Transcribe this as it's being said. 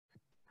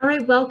All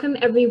right, welcome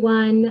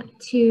everyone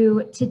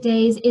to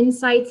today's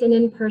Insights and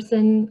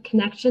In-Person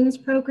Connections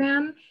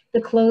program,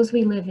 The Clothes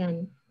We Live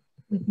In,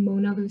 with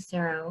Mona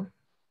Lucero.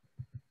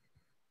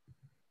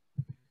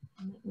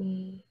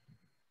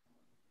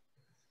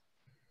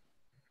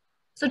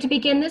 So to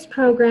begin this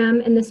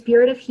program in the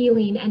spirit of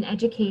healing and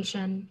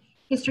education,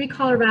 History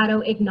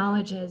Colorado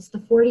acknowledges the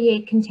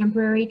 48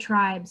 contemporary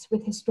tribes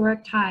with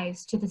historic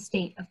ties to the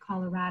state of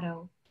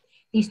Colorado.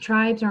 These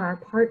tribes are our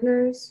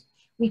partners.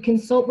 We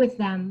consult with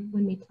them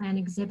when we plan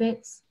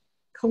exhibits,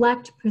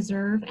 collect,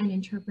 preserve, and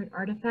interpret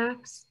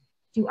artifacts,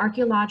 do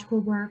archaeological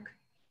work,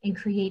 and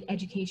create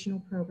educational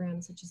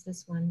programs such as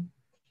this one.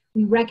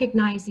 We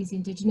recognize these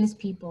Indigenous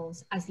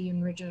peoples as the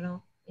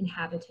original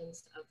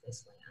inhabitants of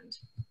this land.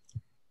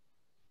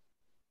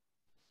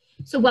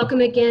 So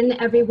welcome again,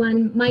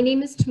 everyone. My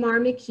name is Tamar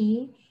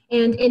McKee,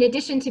 and in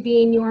addition to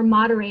being your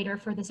moderator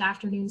for this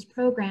afternoon's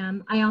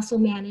program, I also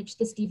manage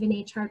the Stephen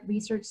H. Hart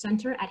Research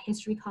Center at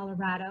History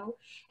Colorado,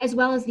 as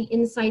well as the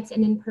Insights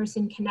and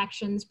In-Person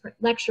Connections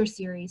lecture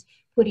series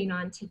putting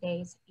on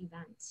today's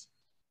event.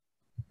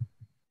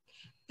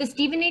 The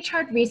Stephen H.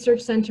 Hart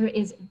Research Center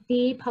is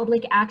the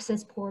public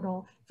access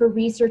portal for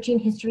researching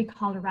History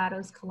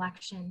Colorado's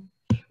collection.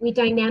 We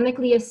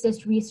dynamically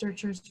assist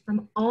researchers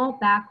from all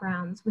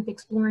backgrounds with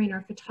exploring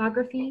our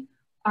photography,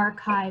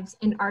 archives,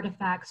 and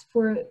artifacts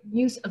for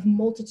use of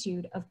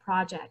multitude of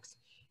projects: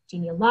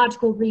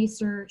 genealogical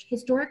research,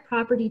 historic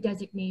property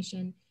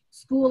designation,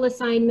 school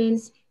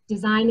assignments,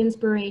 design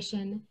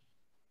inspiration,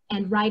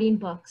 and writing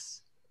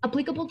books.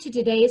 Applicable to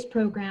today's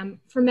program,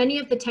 for many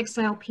of the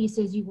textile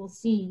pieces you will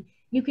see,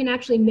 you can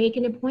actually make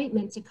an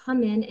appointment to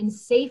come in and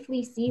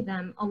safely see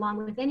them along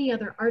with any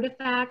other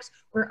artifacts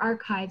or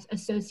archives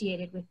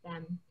associated with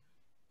them.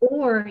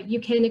 Or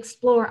you can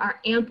explore our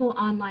ample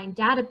online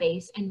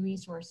database and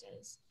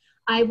resources.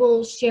 I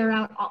will share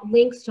out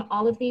links to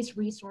all of these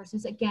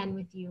resources again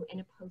with you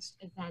in a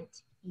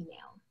post-event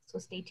email, so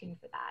stay tuned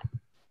for that.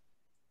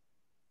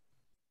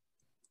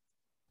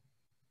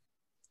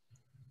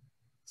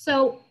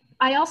 So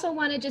I also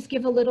want to just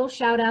give a little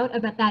shout out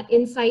about that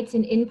Insights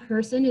and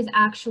In-Person is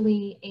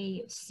actually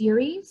a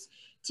series.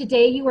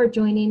 Today you are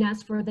joining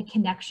us for the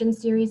Connection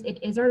series. It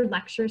is our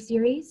lecture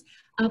series.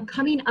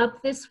 Coming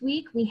up this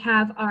week, we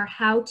have our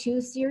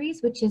How-To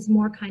series, which is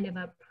more kind of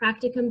a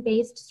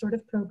practicum-based sort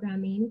of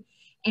programming.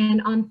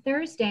 And on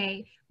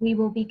Thursday, we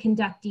will be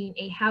conducting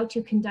a How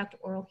to Conduct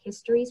Oral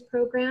Histories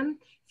program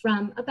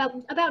from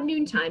about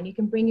noontime. You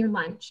can bring your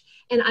lunch,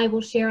 and I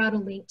will share out a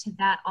link to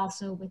that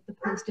also with the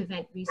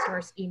post-event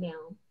resource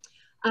email.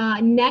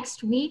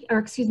 Next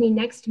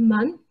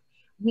month,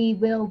 we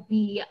will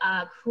be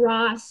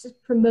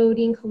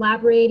cross-promoting,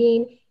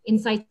 collaborating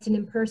Insights and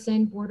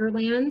In-Person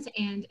Borderlands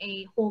and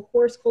a whole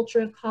Horse Culture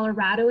of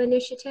Colorado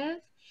initiative.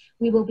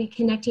 We will be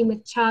connecting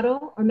with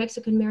Charo, or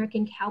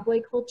Mexican-American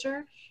cowboy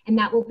culture, and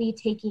that will be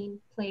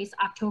taking place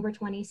October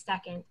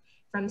 22nd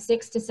from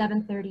 6 to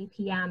 7:30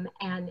 p.m.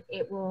 And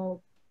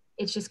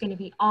it's just going to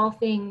be all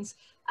things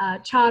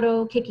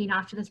Charo kicking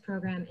off to this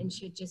program, and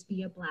should just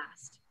be a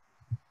blast.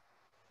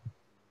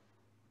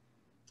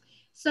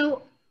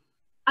 So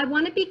I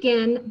want to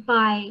begin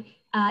by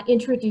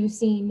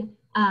introducing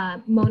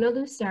Mona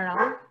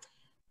Lucero.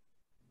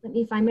 Let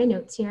me find my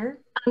notes here.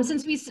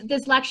 Since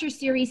this lecture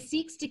series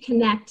seeks to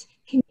connect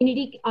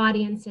community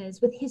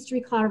audiences with History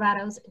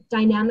Colorado's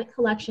dynamic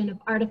collection of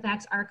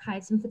artifacts,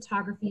 archives, and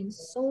photography, and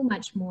so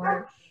much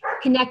more,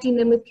 connecting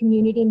them with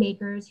community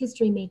makers,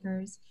 history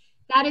makers,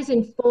 that is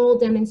in full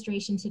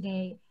demonstration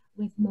today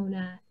with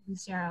Mona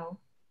Lucero.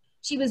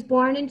 She was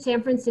born in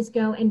San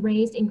Francisco and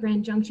raised in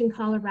Grand Junction,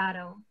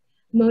 Colorado.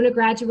 Mona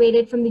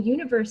graduated from the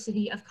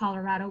University of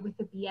Colorado with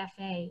a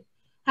BFA.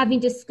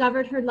 Having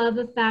discovered her love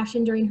of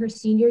fashion during her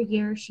senior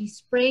year, she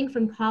sprang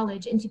from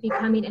college into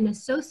becoming an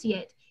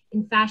associate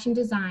in fashion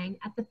design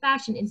at the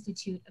Fashion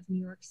Institute of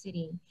New York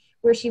City,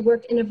 where she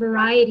worked in a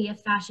variety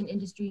of fashion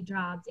industry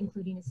jobs,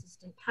 including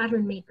assistant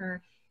pattern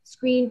maker,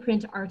 screen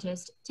print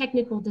artist,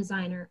 technical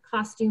designer,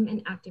 costume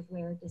and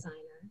activewear designer.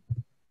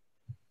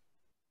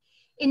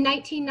 In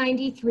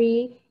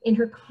 1993, in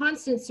her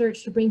constant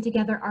search to bring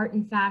together art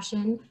and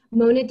fashion,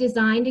 Mona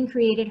designed and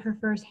created her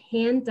first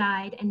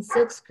hand-dyed and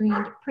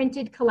silk-screened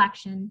printed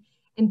collection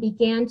and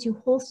began to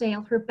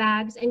wholesale her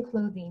bags and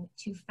clothing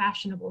to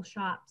fashionable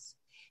shops.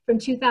 From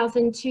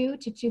 2002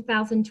 to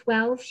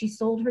 2012, she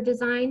sold her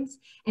designs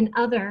and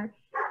other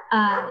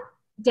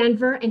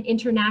Denver and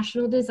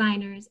international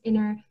designers in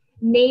her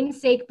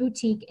namesake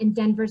boutique in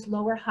Denver's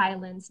Lower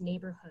Highlands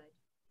neighborhood.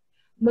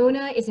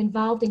 Mona is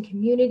involved in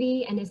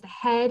community and is the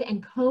head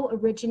and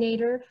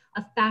co-originator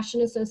of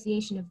Fashion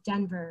Association of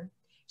Denver.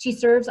 She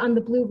serves on the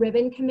Blue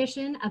Ribbon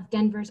Commission of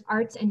Denver's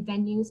Arts and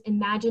Venues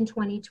Imagine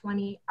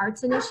 2020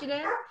 Arts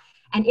Initiative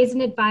and is an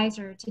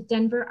advisor to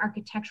Denver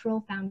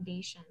Architectural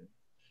Foundation.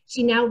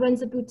 She now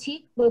runs a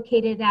boutique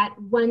located at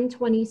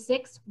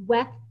 126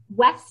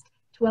 West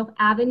 12th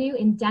Avenue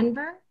in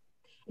Denver,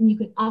 and you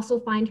can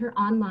also find her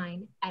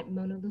online at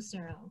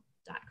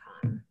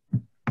monalucero.com.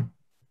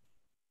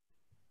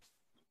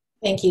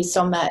 Thank you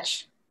so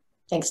much.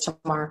 Thanks,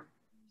 Tamar.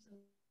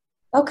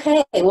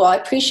 Okay, well, I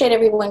appreciate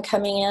everyone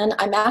coming in.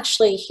 I'm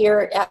actually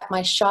here at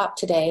my shop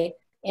today,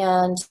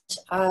 and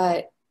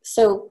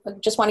so I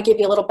just want to give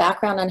you a little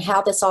background on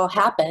how this all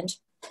happened,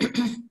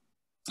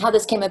 how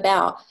this came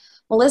about.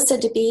 Melissa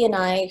DeBee and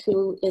I,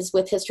 who is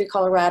with History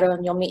Colorado,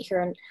 and you'll meet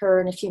her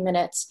in a few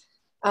minutes,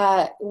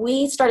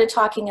 we started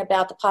talking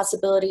about the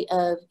possibility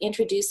of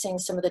introducing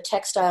some of the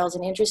textiles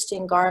and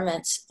interesting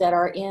garments that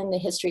are in the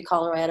History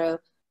Colorado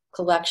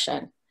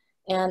collection.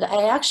 And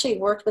I actually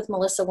worked with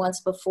Melissa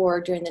once before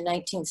during the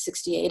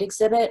 1968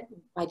 exhibit.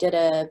 I did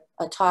a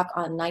talk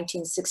on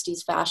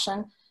 1960s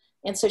fashion.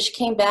 And so she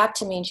came back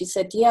to me and she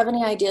said, do you have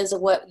any ideas of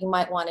what you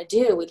might want to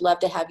do? We'd love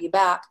to have you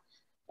back.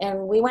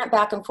 And we went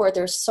back and forth.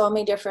 There's so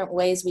many different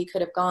ways we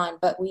could have gone,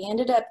 but we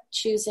ended up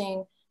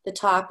choosing the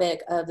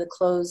topic of the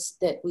clothes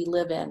that we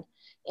live in.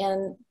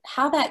 And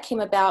how that came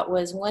about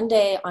was one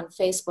day on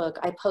Facebook,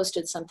 I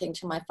posted something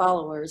to my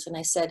followers and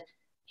I said,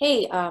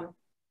 hey,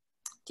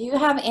 do you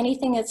have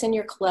anything that's in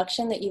your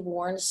collection that you've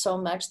worn so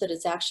much that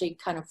it's actually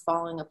kind of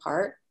falling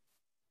apart?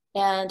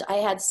 And I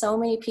had so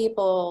many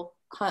people,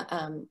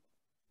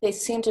 they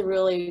seemed to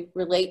really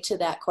relate to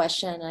that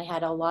question. I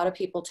had a lot of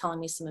people telling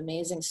me some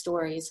amazing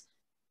stories.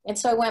 And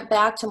so I went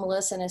back to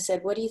Melissa and I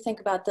said, what do you think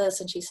about this?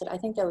 And she said, I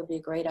think that would be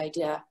a great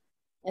idea.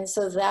 And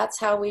so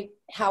that's how we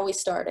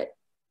started.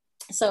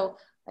 So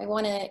I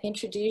want to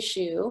introduce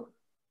you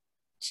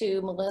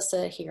to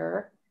Melissa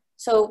here.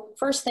 So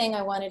first thing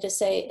I wanted to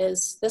say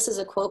is, this is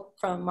a quote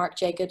from Marc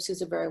Jacobs,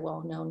 who's a very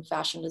well-known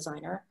fashion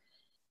designer.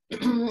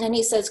 And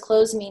he says,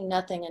 clothes mean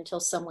nothing until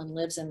someone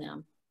lives in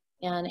them.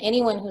 And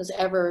anyone who's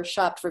ever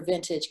shopped for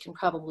vintage can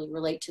probably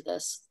relate to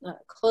this.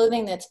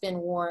 Clothing that's been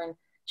worn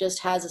just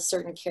has a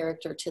certain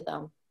character to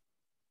them.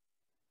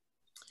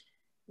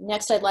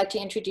 Next, I'd like to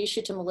introduce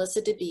you to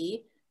Melissa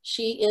DeBee.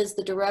 She is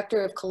the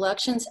Director of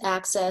Collections,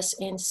 Access,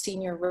 and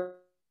Senior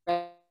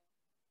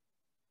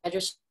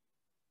Registration.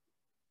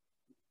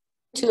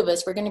 Two of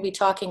us, we're going to be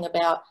talking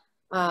about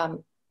a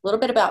little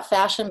bit about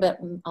fashion, but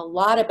a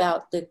lot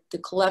about the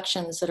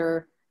collections that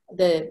are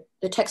the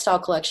textile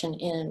collection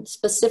in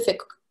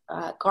specific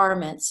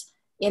garments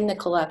in the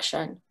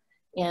collection.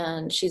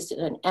 And she's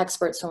an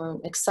expert, so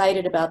I'm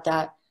excited about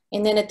that.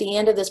 And then at the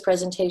end of this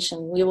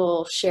presentation, we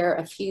will share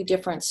a few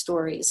different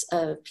stories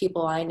of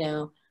people I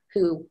know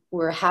who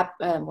were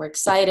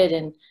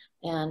excited,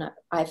 and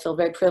I feel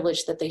very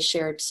privileged that they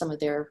shared some of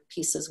their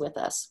pieces with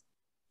us.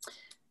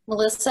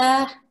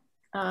 Melissa,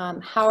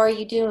 how are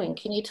you doing?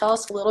 Can you tell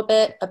us a little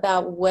bit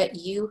about what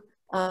you,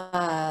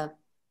 about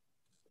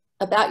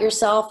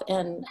yourself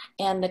and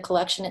the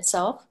collection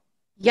itself?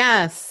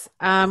 Yes,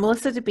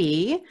 Melissa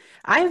DeBee.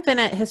 I've been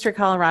at History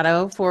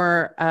Colorado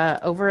for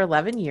over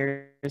 11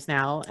 years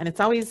now, and it's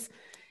always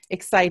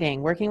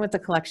exciting. Working with the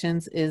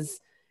collections is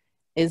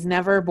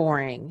never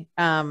boring.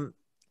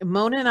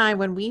 Mona and I,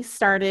 when we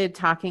started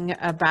talking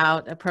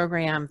about a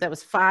program that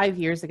was 5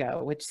 years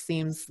ago, which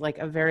seems like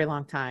a very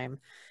long time,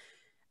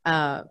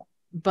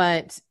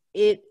 but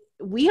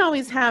we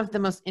always have the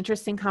most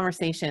interesting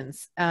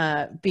conversations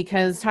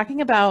because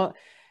talking about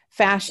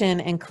fashion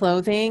and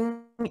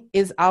clothing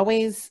is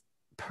always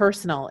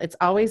personal. It's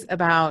always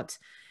about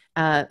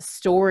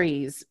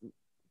stories.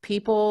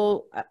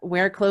 People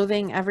wear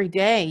clothing every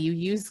day. You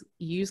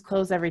use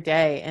clothes every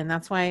day, and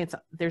that's why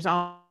there's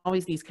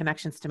always these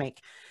connections to make.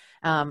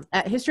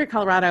 At History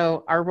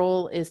Colorado, our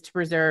role is to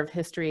preserve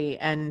history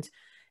and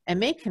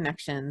make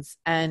connections.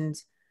 And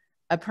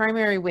a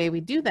primary way we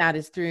do that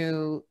is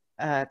through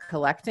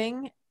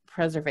collecting,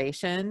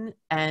 preservation,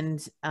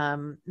 and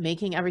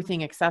making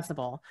everything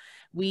accessible.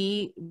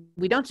 We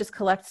don't just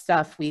collect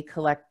stuff, we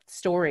collect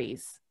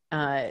stories.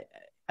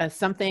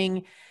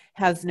 Something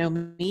has no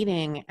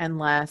meaning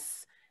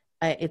unless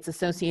it's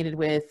associated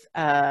with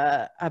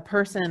a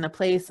person, a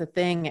place, a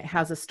thing. It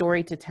has a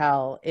story to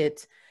tell.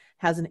 It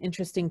has an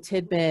interesting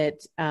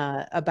tidbit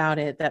about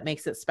it that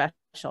makes it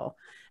special.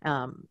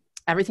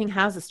 Everything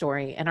has a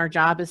story, and our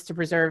job is to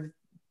preserve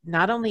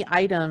not only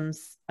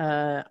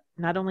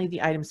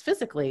the items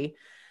physically,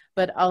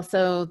 but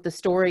also the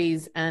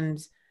stories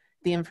and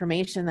the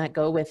information that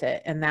go with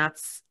it. And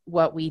that's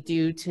what we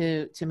do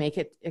to make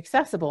it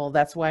accessible.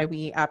 That's why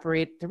we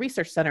operate the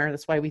research center.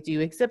 That's why we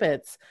do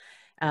exhibits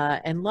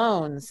and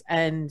loans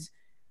and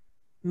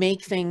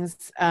make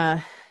things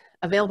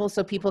available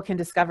so people can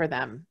discover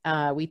them.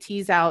 We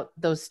tease out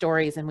those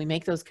stories and we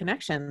make those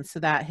connections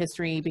so that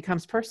history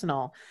becomes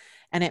personal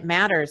and it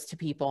matters to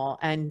people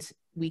and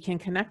we can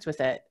connect with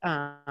it.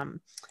 And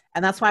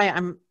that's why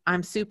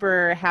I'm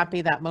super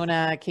happy that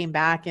Mona came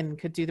back and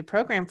could do the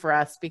program for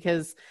us,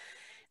 because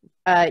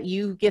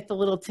you get the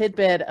little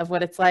tidbit of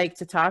what it's like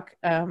to talk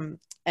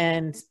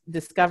and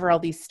discover all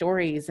these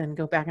stories and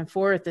go back and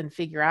forth and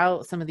figure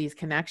out some of these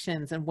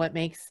connections and what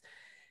makes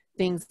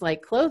things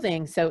like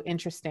clothing so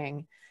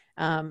interesting.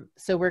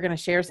 So we're going to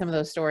share some of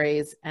those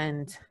stories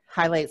and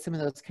highlight some of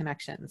those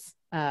connections.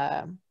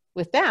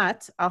 With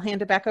that, I'll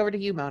hand it back over to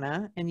you,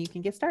 Mona, and you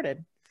can get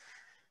started.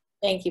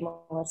 Thank you,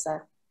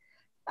 Melissa.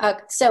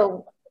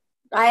 So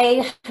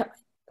I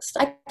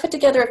I put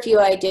together a few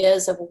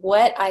ideas of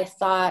what I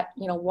thought,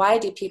 why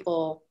do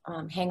people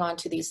hang on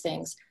to these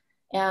things?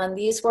 And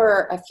these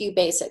were a few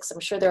basics. I'm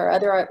sure there are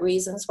other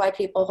reasons why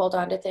people hold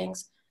on to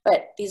things,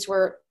 but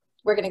we're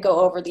going to go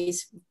over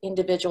these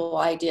individual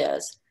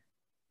ideas.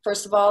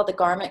 First of all, the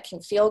garment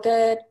can feel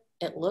good.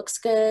 It looks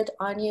good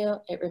on you.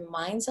 It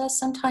reminds us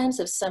sometimes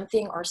of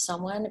something or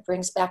someone. It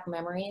brings back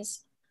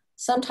memories.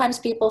 Sometimes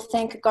people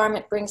think a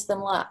garment brings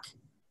them luck.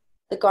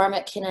 The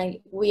garment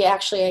we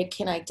actually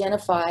can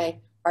identify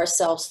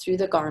ourselves through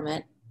the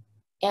garment,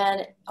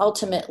 and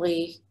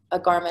ultimately a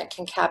garment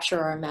can capture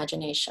our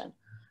imagination.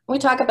 We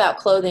talk about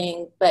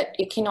clothing, but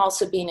it can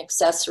also be in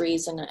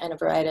accessories and a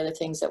variety of other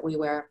things that we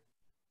wear.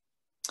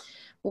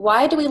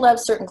 Why do we love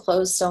certain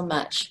clothes so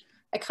much?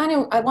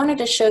 I wanted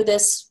to show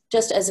this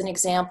just as an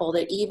example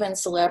that even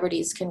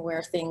celebrities can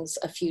wear things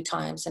a few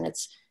times, and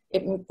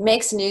it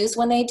makes news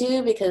when they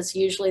do, because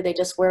usually they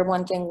just wear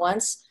one thing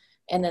once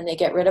and then they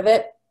get rid of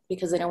it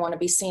because they don't want to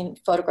be seen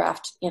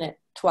photographed in it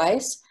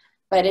twice.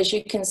 But as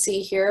you can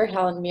see here,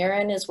 Helen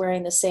Mirren is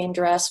wearing the same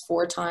dress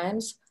 4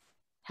 times.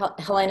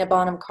 Helena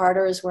Bonham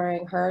Carter is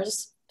wearing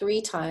hers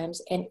 3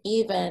 times, and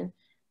even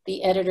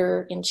the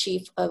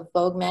editor-in-chief of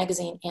Vogue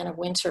magazine, Anna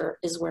Wintour,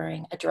 is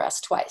wearing a dress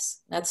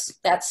twice.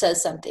 That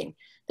says something.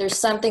 There's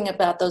something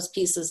about those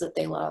pieces that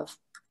they love.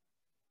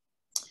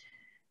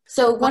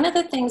 So one of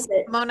the things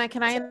that... Mona,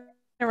 can I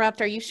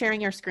interrupt? Are you sharing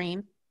your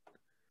screen?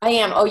 I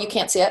am. Oh, you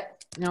can't see it?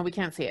 No, we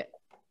can't see it.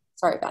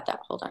 Sorry about that.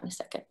 Hold on a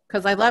second.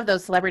 Because I love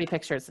those celebrity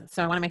pictures,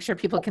 so I want to make sure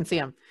people can see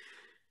them.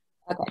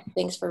 Okay,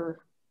 thanks for...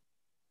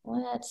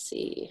 Let's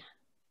see.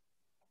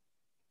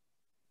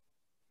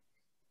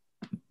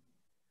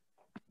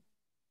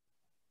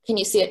 Can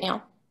you see it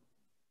now?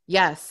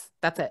 Yes,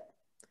 that's it.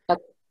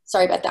 Okay,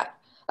 sorry about that.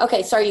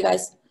 Okay, sorry, you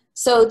guys.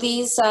 So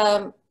these,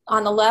 on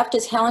the left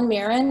is Helen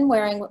Mirren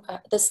wearing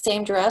the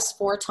same dress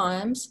 4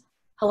 times.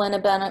 Helena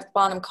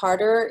Bonham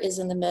Carter is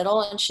in the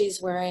middle, and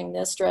she's wearing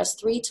this dress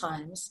 3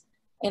 times.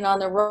 And on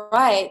the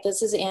right,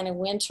 this is Anna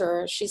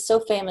Wintour. She's so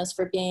famous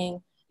for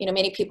being,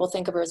 many people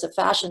think of her as a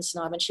fashion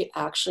snob, and she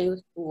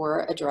actually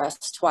wore a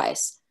dress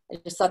twice. I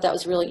just thought that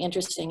was really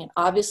interesting. And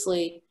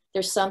obviously,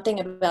 there's something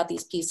about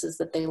these pieces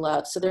that they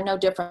love, so they're no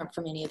different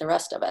from any of the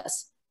rest of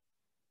us.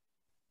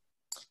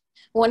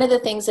 One of the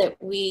things that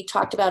we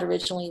talked about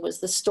originally was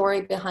the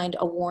story behind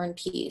a worn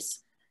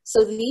piece.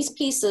 So these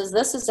pieces,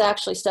 this is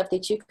actually stuff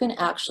that you can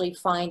actually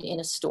find in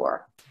a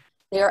store.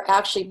 They are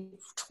actually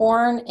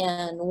torn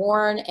and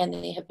worn, and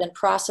they have been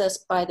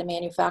processed by the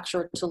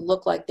manufacturer to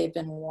look like they've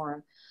been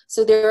worn.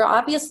 So there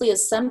obviously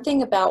is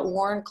something about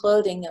worn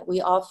clothing that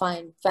we all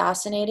find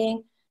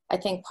fascinating. I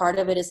think part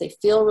of it is they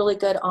feel really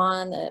good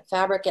on, the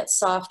fabric gets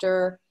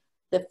softer,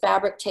 the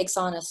fabric takes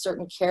on a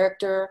certain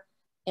character,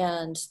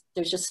 and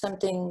there's just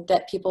something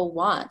that people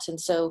want. And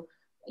so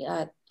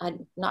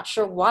I'm not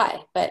sure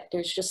why, but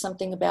there's just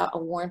something about a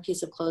worn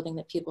piece of clothing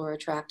that people are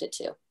attracted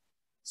to.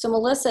 So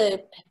Melissa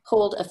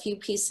pulled a few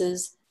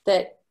pieces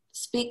that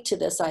speak to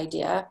this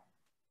idea.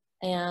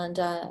 And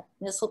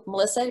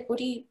Melissa,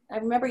 I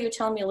remember you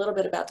telling me a little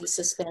bit about these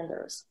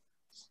suspenders.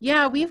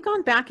 Yeah, we've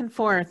gone back and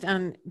forth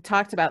and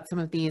talked about some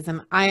of these,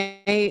 and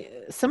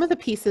some of the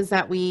pieces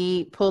that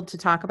we pulled to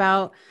talk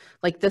about,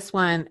 like this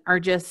one, are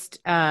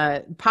just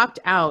popped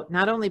out,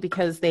 not only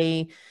because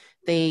they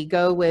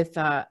go with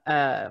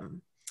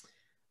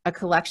a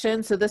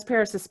collection. So this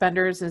pair of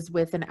suspenders is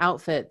with an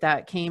outfit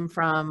that came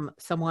from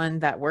someone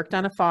that worked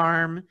on a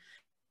farm.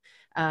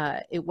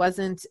 It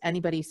wasn't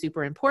anybody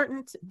super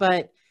important,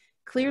 but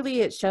clearly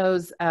it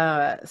shows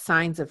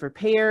signs of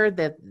repair,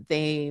 that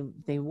they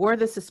wore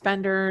the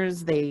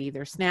suspenders, they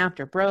either snapped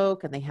or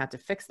broke, and they had to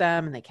fix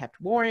them, and they kept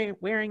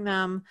wearing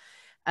them,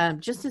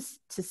 just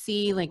to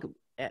see, like,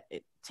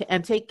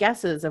 and take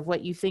guesses of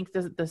what you think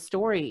the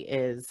story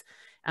is.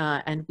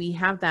 And we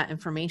have that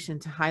information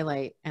to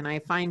highlight. And I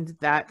find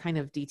that kind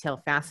of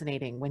detail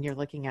fascinating when you're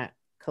looking at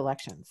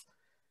collections.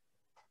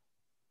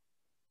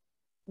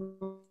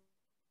 Really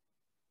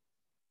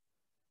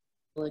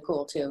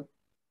cool too.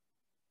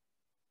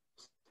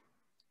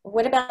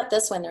 What about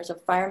this one? There's a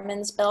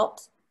fireman's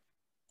belt.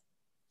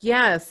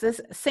 Yes, this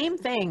same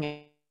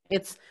thing.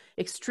 It's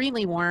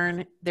extremely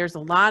worn. There's a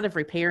lot of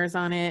repairs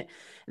on it.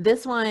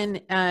 This one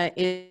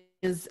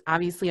is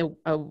obviously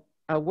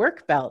a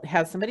work belt,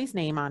 has somebody's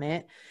name on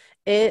it.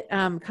 It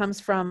comes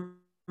from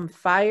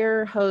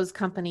Fire Hose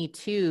Company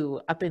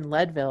 2 up in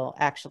Leadville,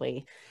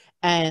 actually.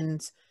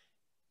 And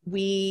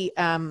we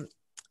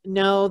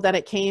know that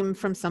it came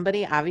from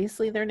somebody.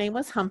 Obviously, their name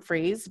was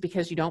Humphreys,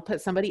 because you don't put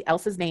somebody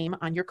else's name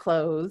on your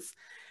clothes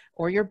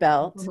or your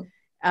belt.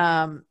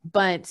 Mm-hmm.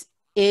 But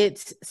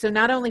so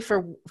not only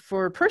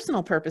for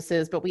personal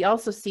purposes, but we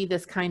also see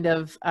this kind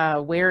of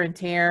wear and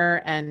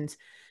tear and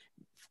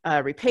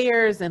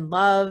repairs and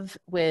love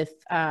with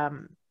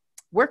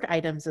work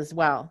items as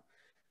well.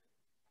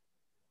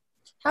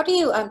 How do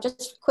you,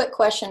 just a quick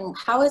question,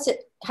 how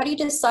do you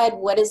decide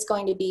what is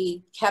going to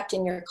be kept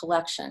in your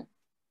collection?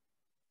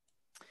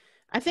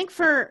 I think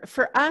for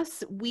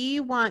us,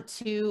 we want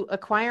to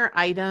acquire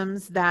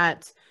items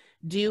that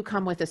do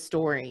come with a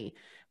story.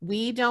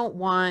 We don't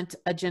want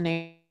a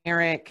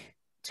generic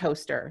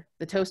toaster.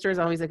 The toaster is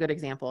always a good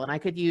example. And I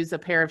could use a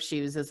pair of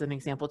shoes as an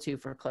example too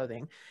for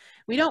clothing.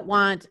 We don't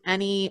want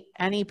any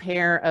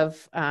pair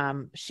of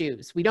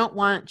shoes. We don't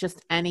want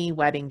just any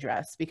wedding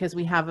dress because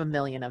we have a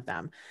million of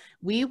them.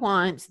 We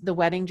want the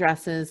wedding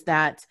dresses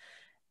that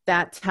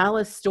tell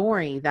a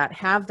story, that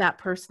have that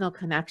personal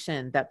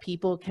connection that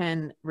people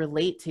can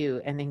relate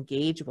to and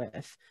engage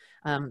with.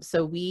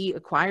 So we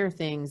acquire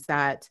things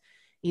that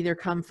either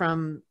come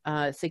from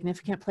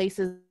significant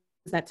places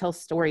that tell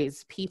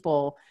stories,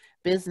 people,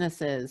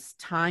 businesses,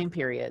 time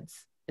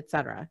periods,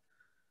 etc.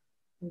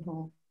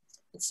 Mm-hmm.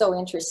 It's so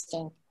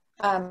interesting.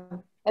 I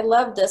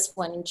love this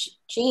one.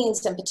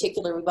 Jeans in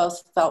particular, we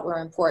both felt were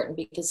important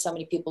because so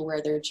many people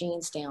wear their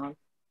jeans down.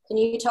 Can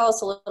you tell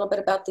us a little bit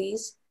about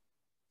these?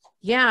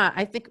 Yeah,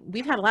 I think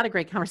we've had a lot of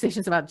great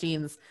conversations about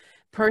jeans,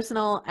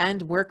 personal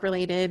and work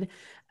related.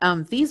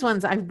 These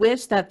ones, I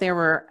wish that there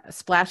were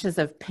splashes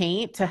of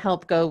paint to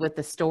help go with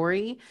the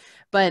story,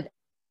 but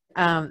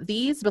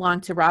these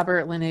belong to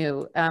Robert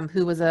Lanoux,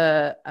 who was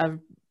a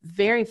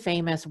very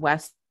famous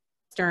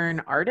Western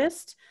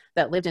artist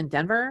that lived in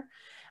Denver.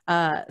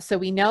 So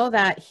we know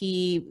that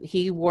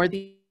he wore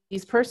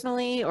these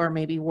personally, or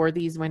maybe wore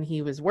these when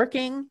he was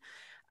working,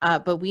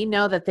 but we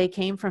know that they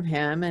came from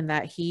him and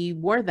that he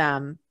wore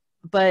them.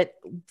 But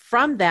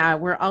from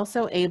that, we're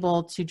also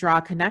able to draw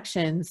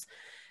connections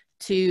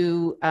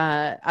to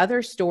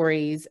other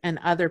stories and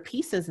other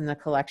pieces in the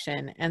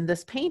collection. And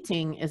this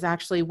painting is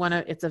actually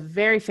it's a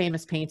very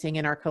famous painting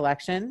in our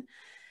collection,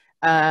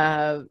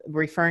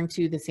 referring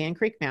to the Sand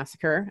Creek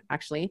Massacre,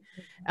 actually.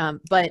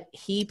 But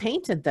he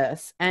painted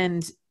this.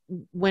 And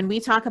when we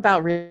talk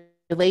about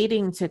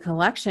relating to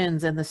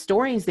collections and the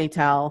stories they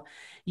tell,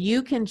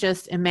 you can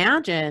just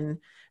imagine,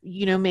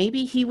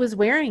 maybe he was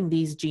wearing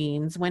these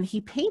jeans when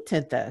he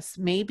painted this.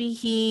 Maybe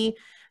he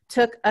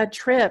took a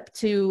trip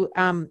to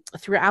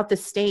throughout the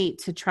state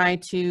to try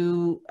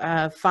to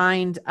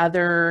find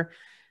other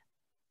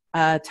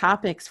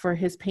topics for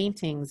his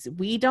paintings.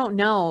 We don't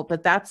know,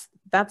 but that's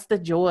the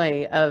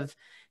joy of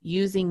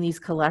using these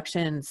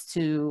collections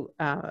to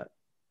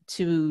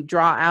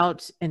draw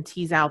out and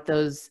tease out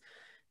those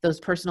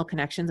personal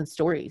connections and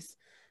stories.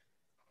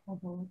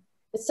 Mm-hmm.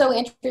 It's so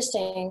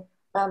interesting.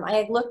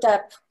 I looked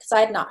up because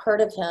I had not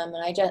heard of him,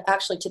 and I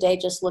actually today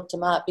just looked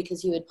him up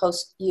because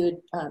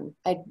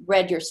I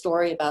read your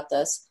story about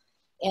this,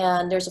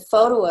 and there's a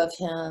photo of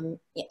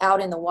him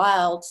out in the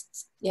wild,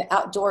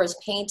 outdoors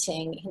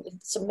painting.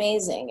 It's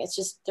amazing. It's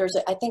just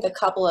I think a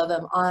couple of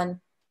them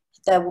on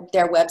their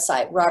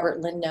website,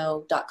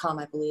 robertlinno.com,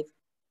 I believe,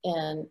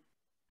 and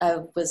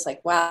I was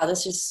like, wow,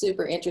 this is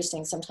super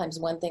interesting. Sometimes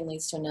one thing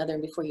leads to another,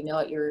 and before you know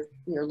it, you're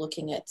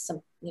looking at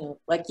some,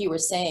 like you were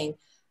saying.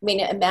 I mean,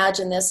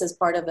 imagine this as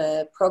part of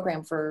a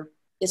program for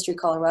History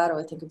Colorado.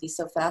 I think would be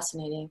so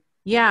fascinating.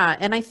 Yeah,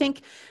 and I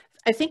think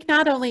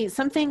not only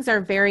some things are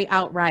very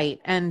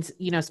outright, and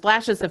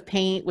splashes of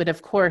paint would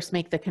of course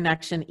make the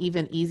connection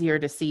even easier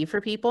to see for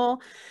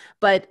people,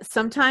 but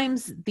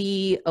sometimes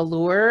the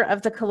allure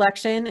of the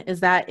collection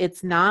is that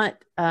it's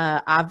not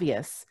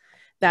obvious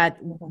that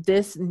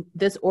this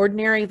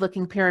ordinary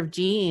looking pair of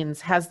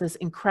jeans has this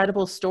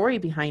incredible story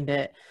behind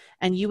it,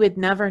 and you would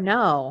never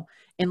know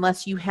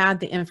unless you had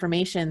the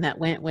information that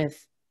went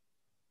with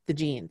the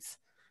jeans.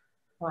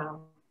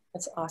 Wow,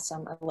 that's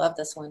awesome. I love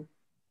this one.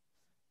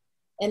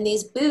 And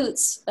these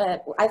boots,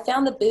 I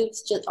found the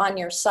boots just on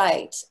your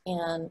site,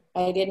 and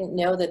I didn't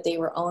know that they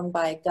were owned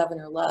by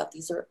Governor Love.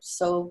 These are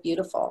so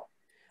beautiful.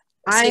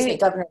 Excuse me,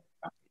 Governor.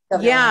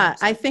 Yeah,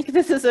 I think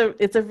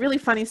it's a really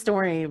funny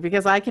story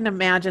because I can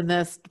imagine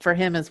this for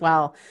him as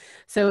well.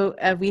 So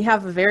we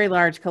have a very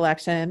large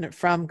collection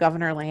from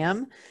Governor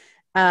Lamb.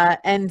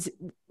 And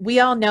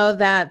we all know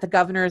that the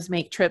governors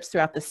make trips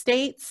throughout the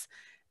states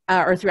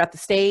or throughout the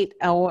state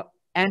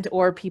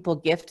or people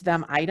gift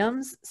them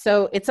items.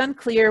 So it's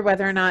unclear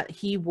whether or not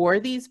he wore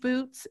these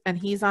boots, and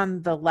he's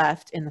on the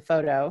left in the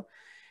photo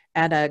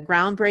at a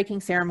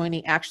groundbreaking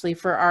ceremony actually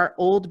for our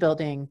old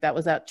building that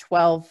was at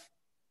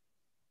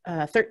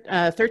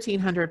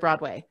 1300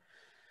 Broadway.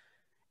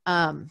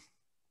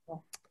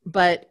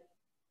 But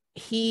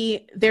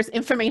there's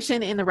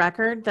information in the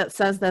record that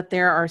says that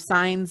there are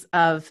signs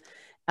of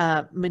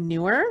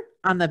manure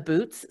on the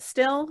boots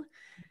still.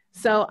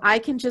 So I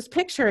can just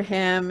picture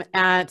him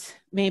at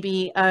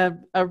maybe a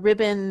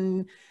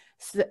ribbon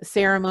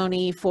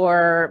ceremony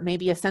for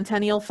maybe a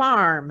centennial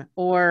farm,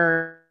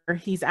 or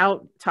he's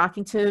out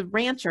talking to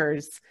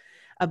ranchers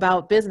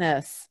about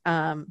business,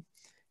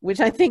 which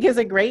I think is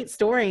a great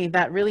story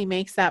that really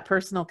makes that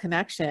personal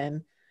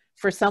connection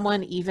for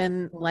someone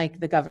even like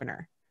the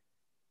governor.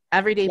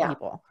 Everyday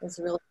people. It's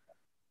really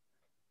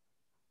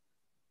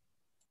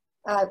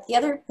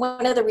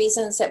one of the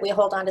reasons that we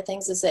hold on to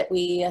things is that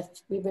we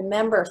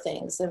remember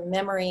things. The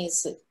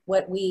memories,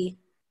 what we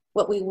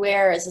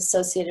wear is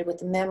associated with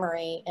the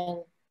memory. And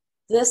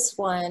this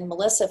one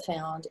Melissa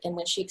found, and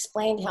when she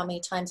explained how many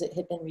times it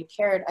had been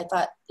repaired, I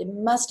thought it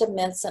must have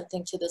meant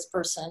something to this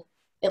person.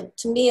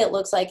 To me, it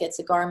looks like it's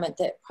a garment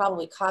that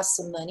probably cost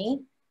some money,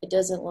 It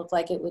doesn't look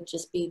like it would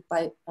just be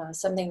by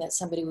something that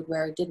somebody would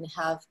wear who didn't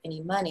have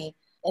any money.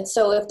 And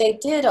so if they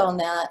did own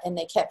that and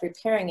they kept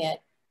repairing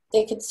it,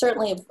 they could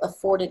certainly have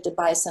afforded to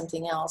buy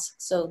something else.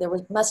 So there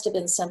must have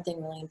been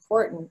something really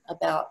important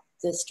about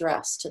this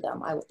dress to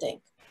them, I would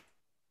think.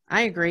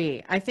 I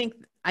agree. I think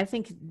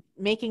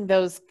making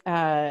those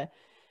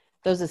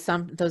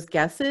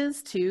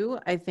guesses too,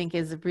 I think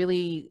is a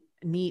really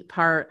neat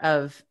part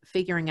of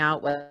figuring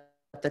out what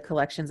the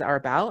collections are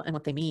about and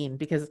what they mean,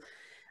 because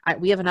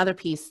we have another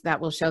piece that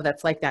will show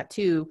that's like that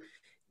too.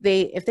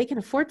 If they can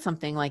afford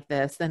something like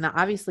this, then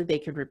obviously they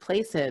could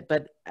replace it.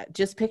 But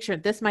just picture,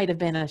 this might have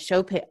been a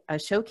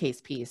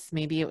showcase piece.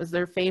 Maybe it was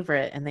their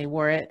favorite and they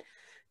wore it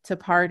to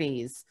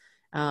parties.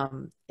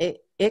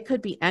 It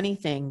could be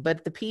anything,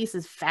 but the piece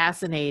is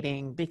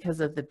fascinating because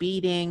of the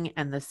beading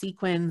and the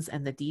sequins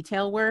and the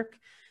detail work.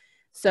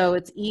 So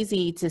it's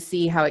easy to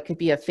see how it could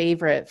be a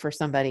favorite for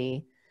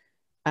somebody.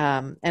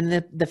 And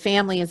the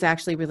family is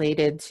actually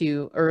related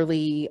to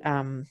early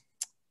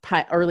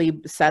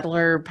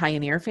settler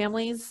pioneer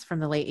families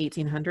from the late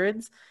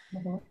 1800s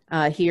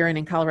here and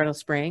in Colorado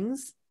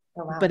Springs.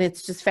 Oh, wow. But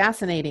it's just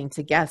fascinating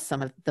to guess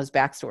some of those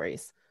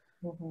backstories.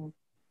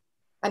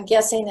 I'm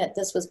guessing that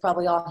this was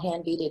probably all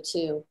hand beaded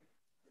too.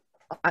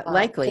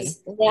 Likely.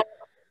 Now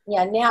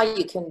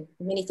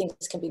many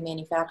things can be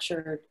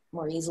manufactured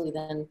more easily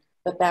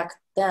but back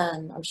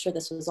then, I'm sure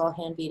this was all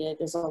hand beaded.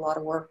 There's a lot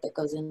of work that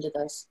goes into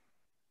this.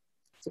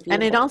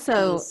 And it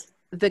also,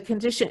 the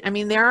condition, I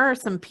mean, there are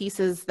some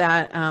pieces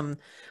that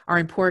are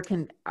in poor,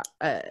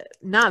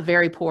 not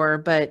very poor,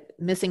 but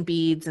missing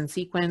beads and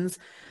sequins.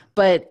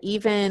 But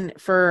even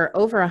for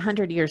over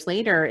 100 years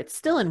later, it's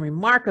still in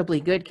remarkably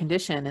good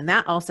condition. And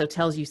that also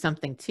tells you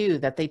something too,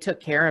 that they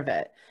took care of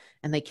it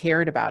and they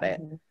cared about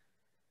it.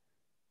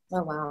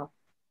 Oh, wow.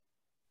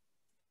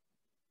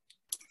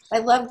 I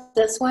love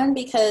this one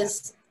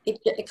because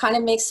it kind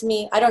of makes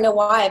me, I don't know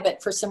why,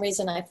 but for some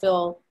reason I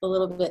feel a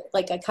little bit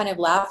like I kind of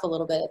laugh a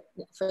little bit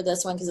for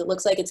this one because it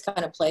looks like it's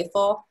kind of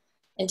playful.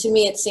 And to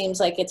me, it seems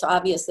like it's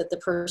obvious that the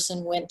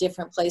person went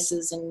different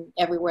places and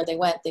everywhere they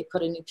went, they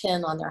put a new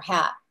pin on their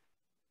hat.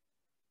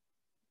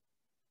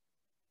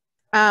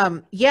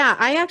 Yeah,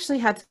 I actually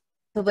had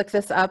to look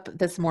this up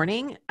this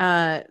morning,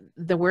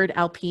 the word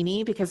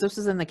Alpini, because this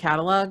was in the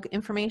catalog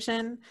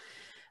information.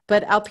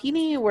 But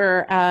Alpini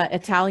were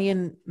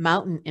Italian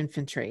mountain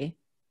infantry.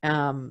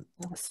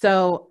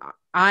 So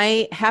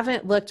I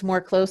haven't looked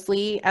more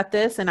closely at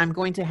this, and I'm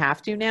going to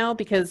have to now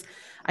because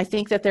I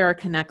think that there are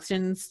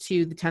connections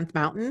to the 10th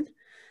Mountain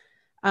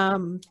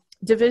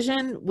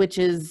Division, which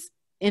is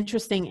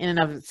interesting in and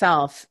of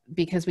itself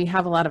because we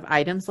have a lot of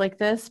items like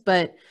this,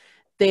 but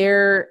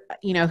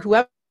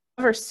whoever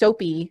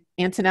Soapy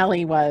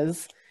Antonelli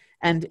was,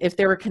 and if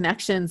there were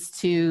connections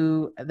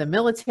to the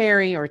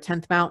military or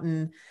 10th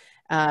Mountain,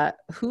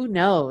 who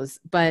knows?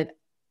 But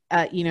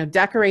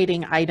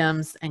decorating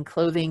items and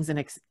clothing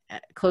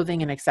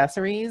and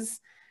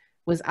accessories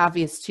was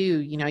obvious too.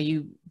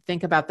 You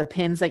think about the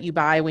pins that you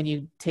buy when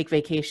you take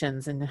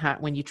vacations and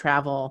when you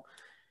travel.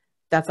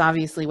 That's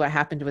obviously what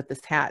happened with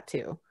this hat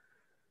too.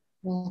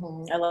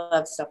 I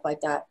love stuff like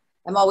that.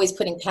 I'm always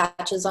putting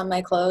patches on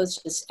my clothes,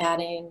 just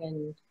adding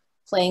and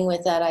playing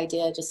with that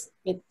idea.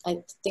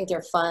 I think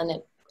they're fun.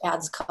 It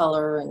adds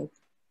color and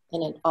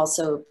it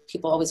also,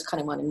 people always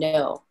kind of want to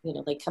know,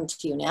 they come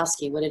to you and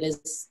ask you what it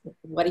is,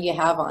 what do you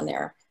have on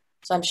there?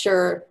 So I'm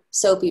sure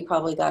Soapy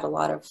probably got a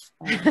lot of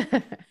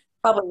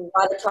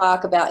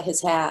talk about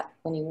his hat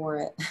when he wore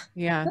it.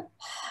 Yeah.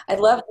 I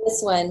love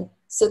this one.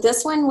 So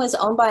this one was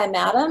owned by a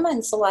madam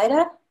in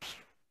Salida?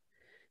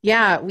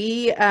 Yeah,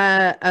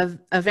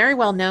 a very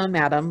well-known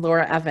madam,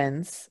 Laura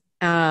Evans.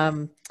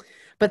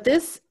 But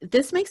this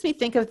makes me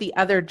think of the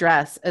other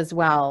dress as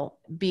well,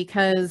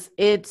 because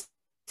it's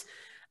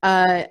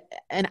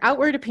an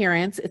outward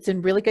appearance. It's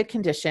in really good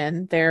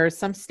condition. There's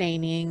some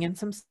staining and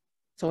some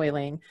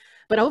soiling,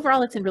 but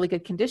overall it's in really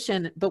good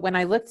condition. But when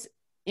I looked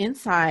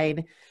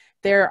inside,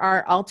 there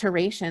are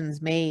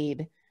alterations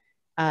made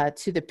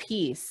to the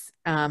piece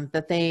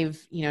that they've,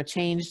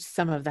 changed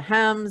some of the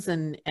hems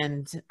and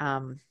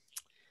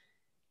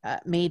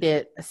made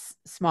it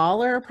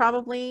smaller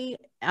probably.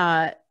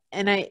 And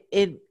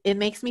it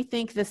makes me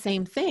think the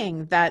same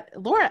thing, that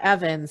Laura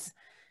Evans,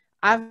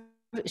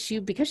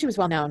 because she was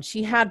well known,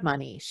 she had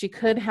money. She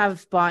could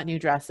have bought new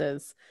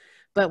dresses.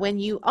 But when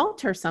you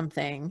alter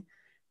something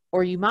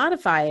or you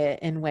modify it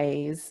in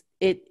ways,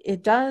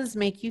 it does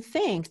make you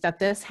think that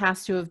this had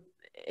to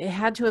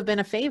have been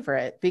a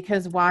favorite,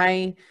 because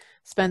why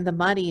spend the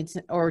money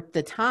or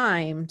the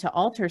time to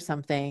alter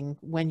something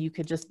when you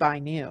could just buy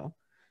new?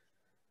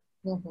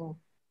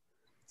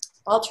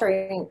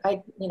 Altering,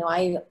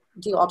 I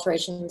do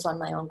alterations on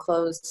my own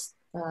clothes,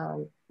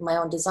 my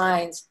own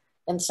designs.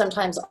 And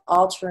sometimes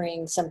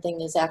altering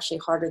something is actually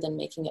harder than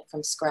making it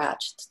from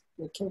scratch.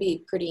 It can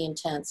be pretty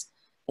intense.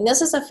 And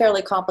this is a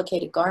fairly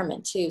complicated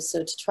garment too.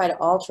 So to try to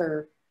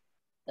alter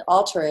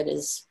it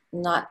is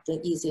not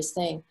the easiest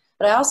thing.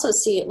 But I also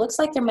see, it looks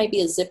like there might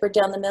be a zipper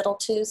down the middle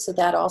too. So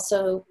that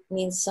also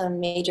means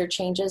some major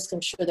changes.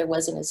 I'm sure there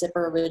wasn't a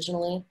zipper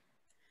originally.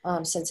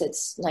 since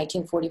it's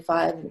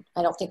 1945.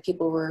 I don't think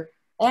people were,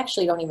 I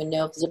actually don't even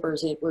know if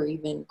zippers were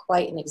even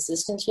quite in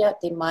existence yet.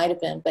 They might have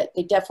been, but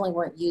they definitely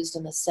weren't used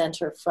in the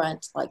center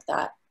front like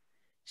that.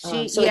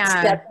 So it's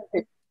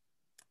definitely.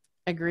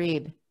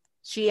 Agreed.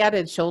 She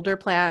added shoulder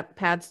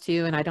pads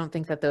too, and I don't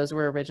think that those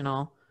were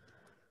original.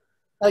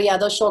 Oh yeah,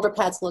 those shoulder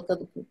pads look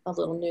a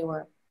little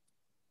newer.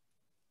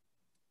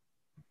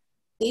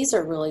 These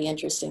are really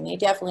interesting. They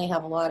definitely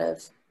have a lot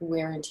of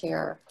wear and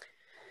tear.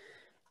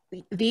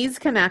 These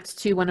connect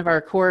to one of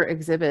our core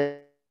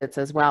exhibits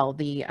as well,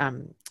 the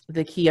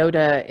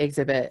Kyoto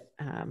exhibit,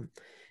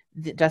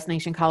 the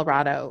Destination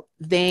Colorado.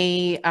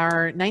 They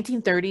are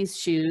 1930s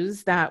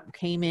shoes that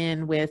came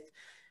in with,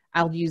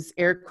 I'll use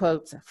air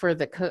quotes for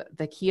the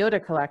Kyoto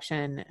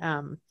collection.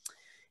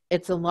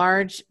 It's a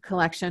large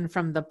collection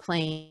from the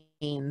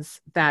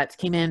plains that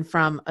came in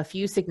from a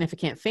few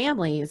significant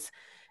families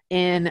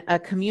in a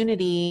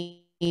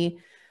community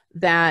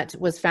that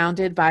was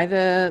founded by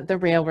the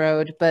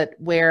railroad, but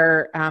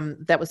where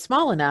that was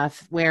small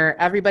enough where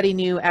everybody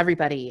knew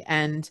everybody.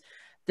 And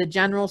the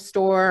general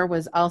store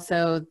was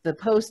also, the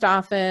post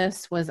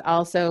office was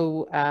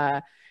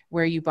also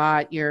where you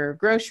bought your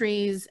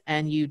groceries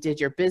and you did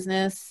your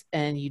business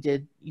and you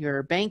did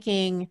your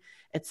banking,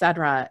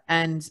 etc.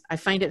 And I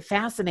find it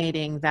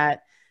fascinating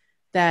that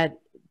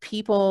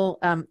people,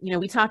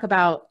 we talk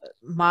about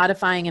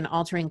modifying and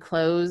altering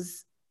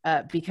clothes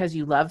because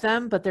you love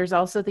them, but there's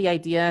also the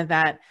idea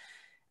that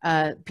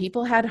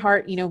people had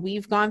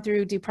we've gone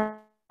through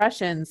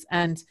depressions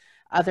and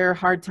other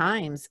hard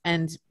times,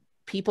 and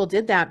people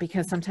did that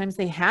because sometimes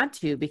they had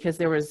to, because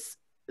there was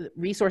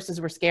resources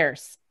were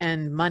scarce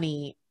and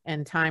money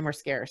and time were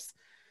scarce.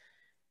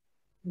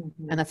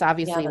 Mm-hmm. And that's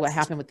obviously what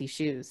happened with these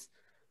shoes.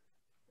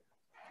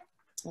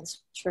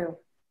 That's true.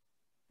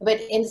 But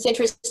it's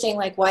interesting,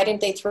 like, why didn't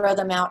they throw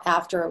them out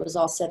after it was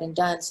all said and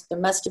done? So there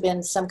must have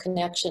been some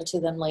connection to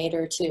them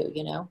later too,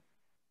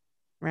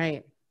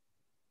 Right.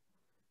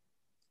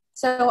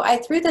 So I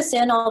threw this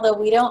in,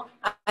 although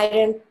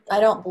I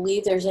don't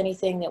believe there's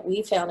anything that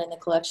we found in the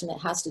collection that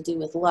has to do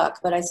with luck,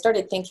 but I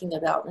started thinking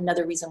about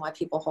another reason why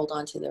people hold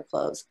on to their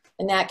clothes.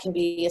 And that can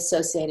be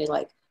associated,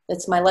 like,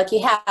 it's my lucky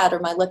hat or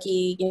my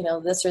lucky,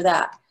 this or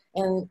that.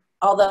 And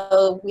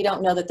although we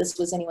don't know that this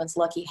was anyone's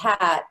lucky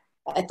hat,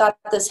 I thought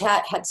this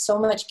hat had so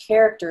much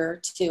character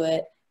to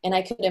it. And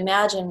I could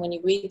imagine when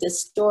you read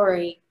this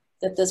story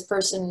that this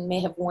person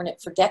may have worn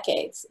it for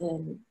decades.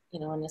 And,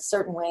 in a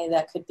certain way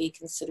that could be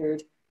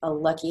considered a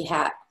lucky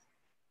hat.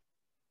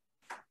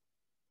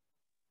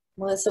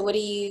 Melissa, what do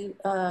you,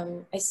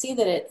 I see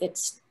that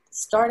it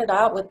started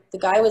out with, the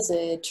guy was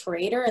a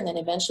trader and then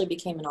eventually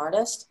became an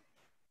artist.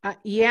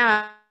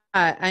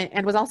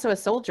 And was also a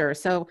soldier.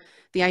 So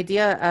the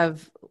idea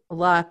of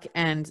luck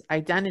and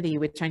identity,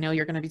 which I know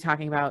you're going to be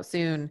talking about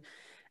soon,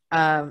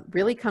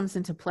 really comes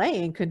into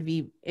play, and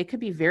it could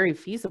be very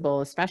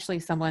feasible, especially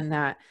someone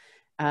that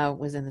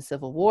was in the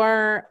Civil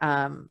War,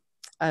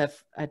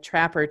 a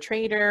trapper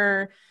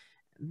trader,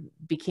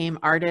 became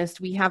artist.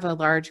 We have a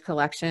large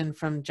collection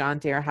from John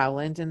Dare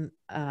Howland, and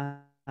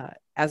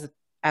as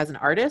an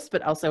artist,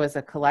 but also as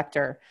a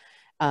collector,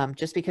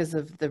 just because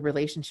of the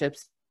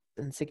relationships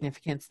and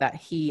significance that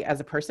he as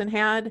a person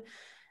had.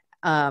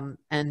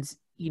 And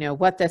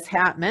what this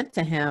hat meant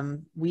to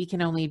him, we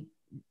can only,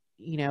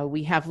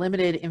 we have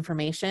limited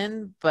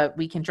information, but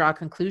we can draw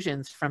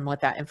conclusions from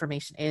what that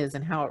information is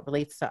and how it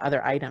relates to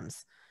other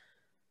items.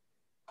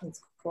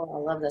 That's cool. I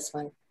love this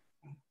one.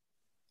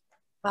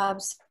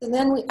 So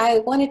then I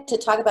wanted to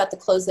talk about the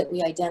clothes that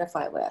we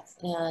identify with.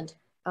 And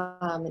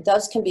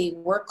those can be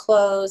work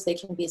clothes. They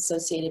can be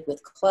associated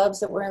with clubs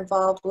that we're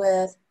involved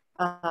with.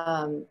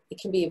 It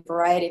can be a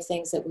variety of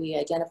things that we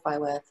identify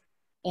with.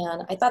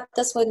 And I thought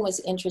this one was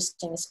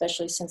interesting,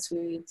 especially since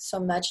so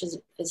much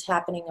is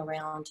happening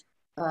around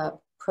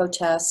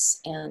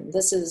protests. And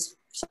this is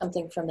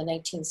something from the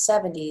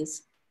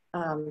 1970s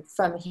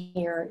from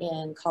here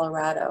in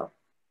Colorado.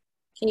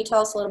 Can you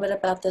tell us a little bit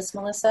about this,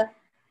 Melissa?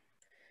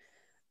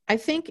 I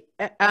think,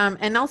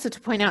 and also to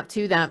point out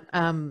too that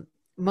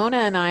Mona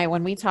and I,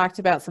 when we talked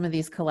about some of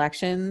these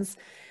collections,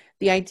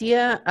 the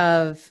idea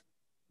of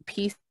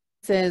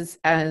pieces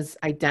as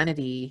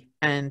identity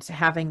and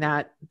having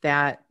that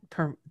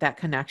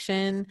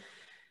connection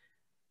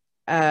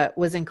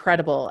was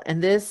incredible.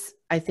 And this,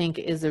 I think,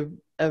 is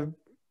a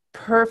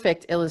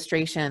perfect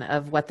illustration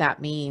of what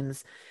that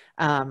means,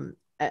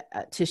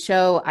 to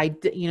show,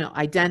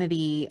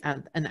 identity.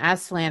 An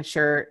Aslan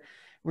shirt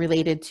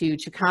related to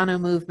Chicano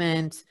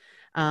movement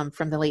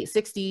from the late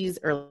 60s,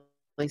 early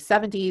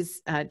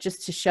 70s,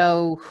 just to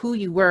show who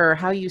you were,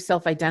 how you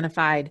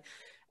self-identified,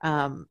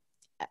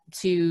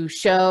 to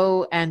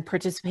show and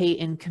participate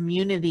in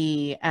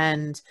community.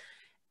 And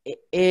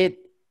the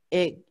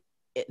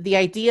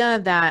idea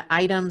that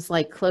items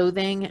like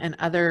clothing and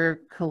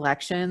other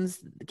collections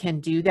can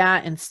do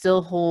that and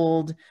still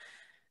hold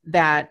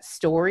that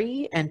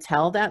story and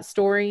tell that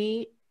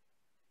story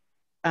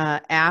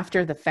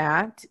after the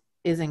fact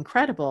is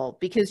incredible.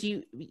 Because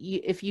you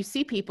if you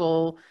see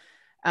people,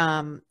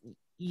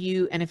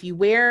 if you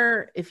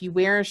wear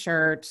a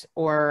shirt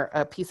or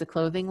a piece of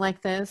clothing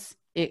like this,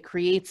 it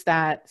creates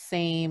that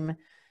same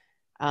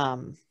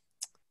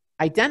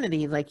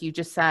identity, like you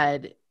just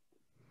said,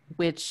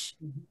 which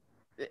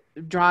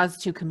draws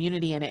to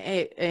community.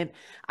 And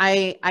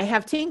I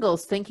have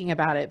tingles thinking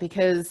about it,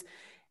 because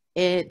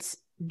it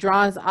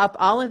draws up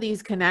all of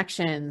these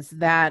connections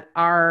that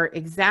are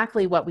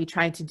exactly what we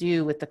tried to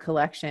do with the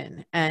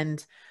collection.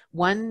 And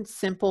one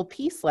simple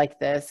piece like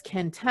this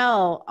can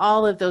tell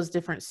all of those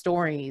different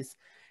stories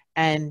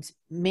and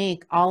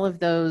make all of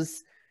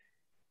those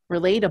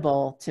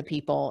relatable to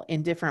people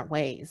in different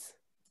ways.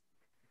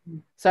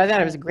 So I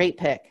thought it was a great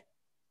pick.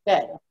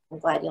 Good. I'm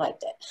glad you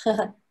liked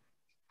it.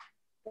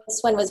 This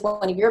one was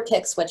one of your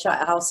picks, which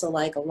I also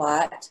like a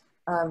lot.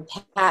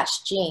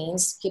 Patched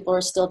jeans. People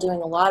are still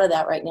doing a lot of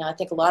that right now. I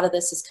think a lot of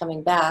this is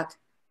coming back,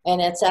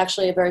 and it's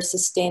actually a very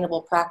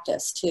sustainable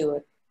practice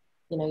too.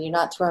 You know, you're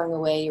not throwing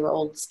away your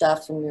old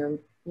stuff, and you're,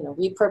 you know,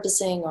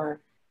 repurposing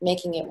or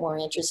making it more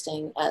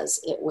interesting as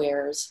it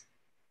wears.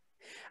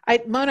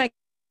 Mona,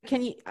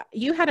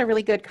 you had a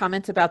really good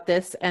comment about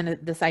this and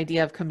this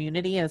idea of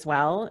community as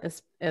well,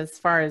 as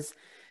far as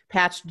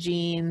patched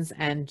jeans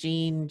and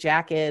jean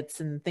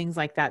jackets and things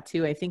like that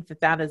too. I think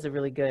that is a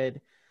really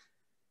good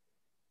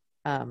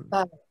I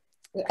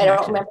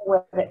don't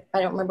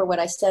remember what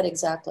I said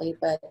exactly,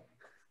 but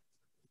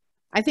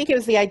I think it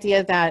was the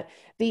idea that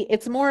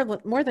it's more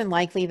than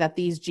likely that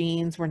these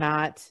jeans were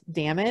not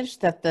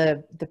damaged, that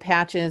the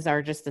patches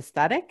are just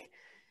aesthetic,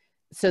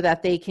 so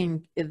that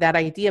that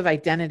idea of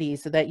identity,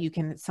 so that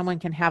someone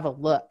can have a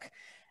look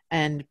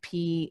and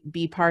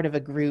be part of a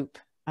group,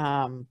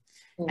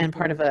 and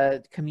part of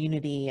a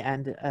community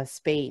and a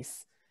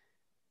space.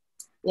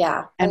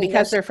 Yeah. And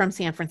because they're from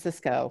San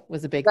Francisco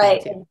was a big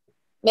thing too.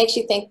 Makes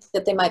you think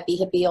that they might be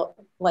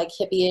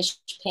hippie-ish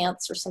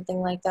pants or something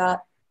like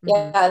that.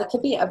 Mm-hmm. Yeah, it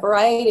could be a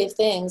variety of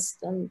things.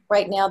 And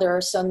right now there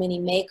are so many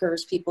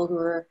makers, people who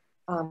are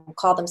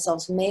call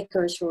themselves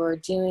makers, who are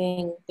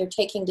they're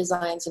taking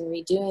designs and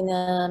redoing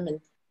them.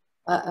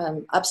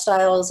 And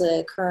upstyle is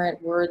a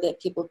current word that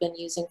people have been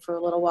using for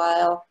a little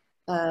while.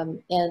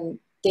 And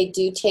they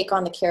do take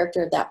on the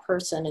character of that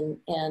person,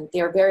 and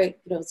they're very,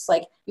 you know, it's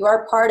like you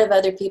are part of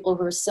other people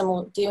who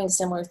are doing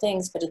similar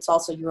things, but it's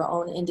also your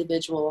own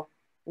individual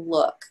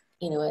look.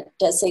 You know, it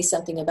does say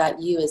something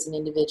about you as an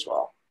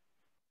individual.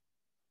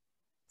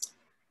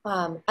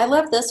 I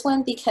love this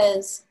one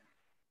because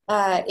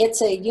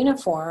it's a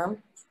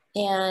uniform,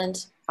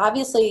 and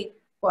obviously,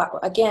 well,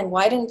 again,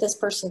 why didn't this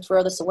person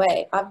throw this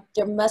away?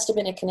 There must have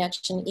been a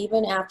connection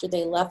even after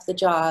they left the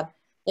job.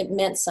 It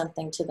meant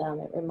something to them.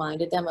 It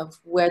reminded them of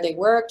where they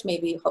worked,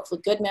 maybe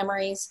hopefully good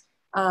memories.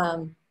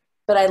 But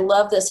I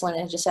love this one.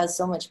 It just has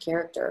so much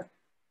character.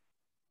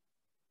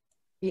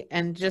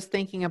 And just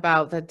thinking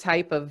about the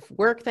type of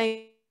work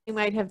they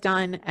might have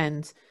done,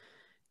 and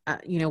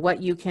you know,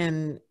 what you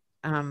can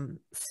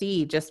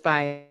see just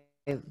by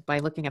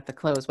looking at the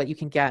clothes, what you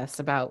can guess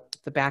about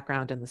the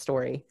background and the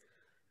story.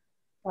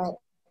 Right.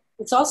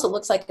 It also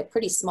looks like a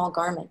pretty small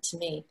garment to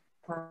me.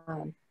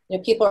 You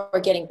know, people are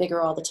getting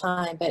bigger all the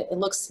time, but it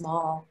looks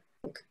small.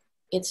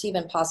 It's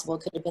even possible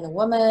it could have been a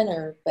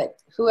woman, but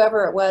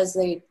whoever it was,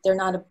 they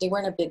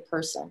weren't a big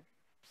person.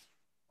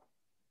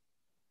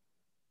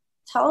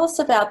 Tell us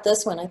about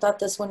this one. I thought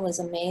this one was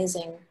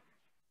amazing.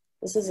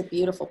 This is a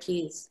beautiful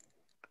piece.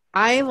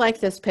 I like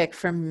this pick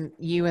from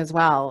you as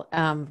well.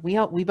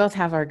 We both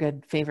have our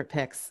good favorite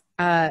picks.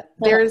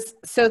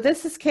 So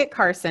this is Kit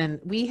Carson.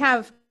 We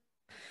have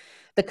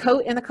the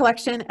coat in the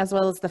collection as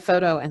well as the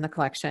photo in the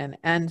collection.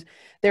 And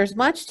there's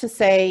much to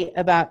say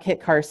about Kit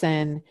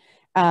Carson.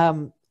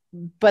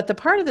 But the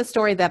part of the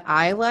story that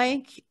I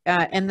like,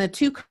 and the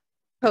two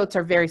coats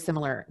are very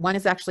similar. One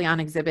is actually on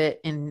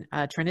exhibit in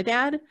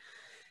Trinidad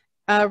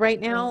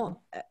right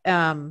now.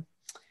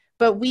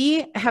 But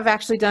we have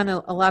actually done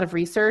a lot of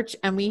research,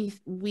 and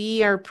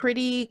we are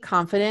pretty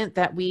confident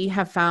that we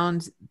have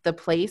found the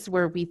place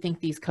where we think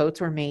these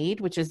coats were made,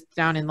 which is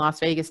down in Las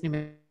Vegas,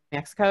 New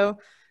Mexico,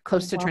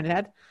 close to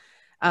Trinidad,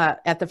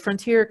 at the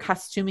Frontier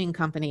Costuming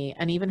Company,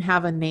 and even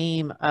have a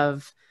name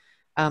of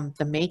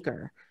the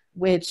maker,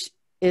 which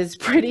is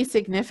pretty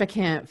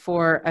significant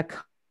for a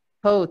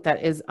coat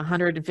that is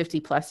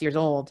 150 plus years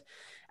old.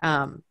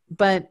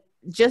 But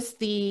just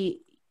the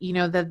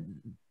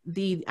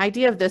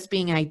idea of this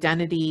being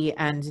identity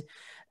and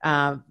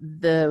a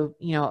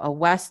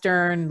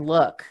Western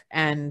look,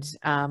 and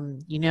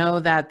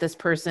that this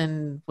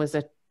person was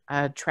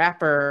a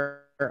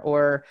trapper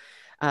or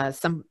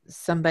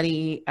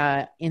somebody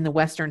in the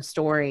Western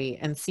story,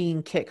 and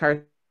seeing Kit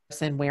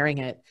Carson wearing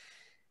it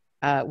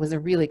was a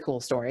really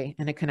cool story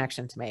and a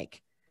connection to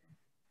make.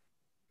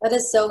 That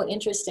is so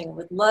interesting.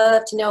 Would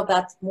love to know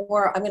about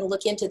more. I'm going to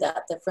look into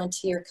that, the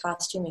Frontier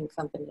Costuming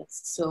Company.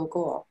 It's so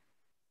cool.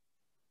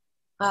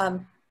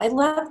 I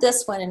love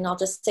this one, and I'll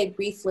just say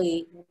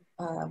briefly,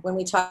 when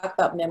we talk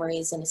about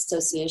memories and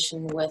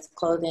association with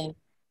clothing,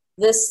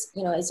 this,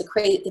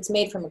 it's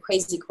made from a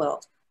crazy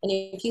quilt. And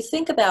if you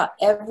think about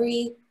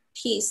every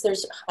piece,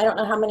 I don't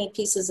know how many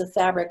pieces of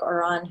fabric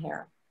are on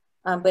here,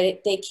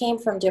 but they came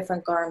from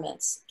different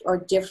garments or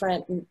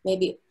different,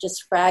 maybe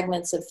just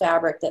fragments of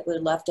fabric that were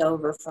left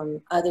over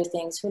from other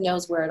things. Who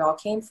knows where it all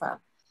came from?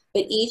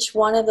 But each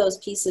one of those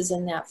pieces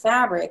in that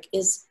fabric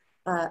is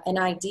an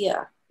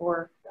idea,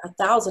 or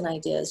 1,000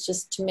 ideas,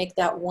 just to make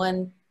that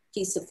one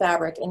piece of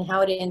fabric. And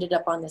how it ended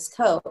up on this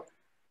coat.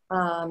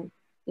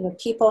 You know,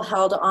 people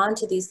held on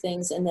to these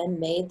things and then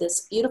made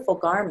this beautiful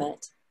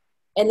garment.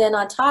 And then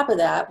on top of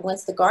that,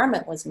 once the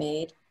garment was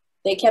made,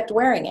 they kept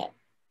wearing it.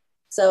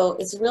 So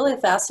it's really a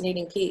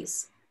fascinating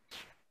piece.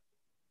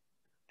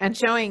 And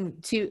showing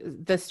to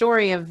the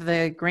story of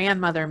the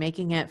grandmother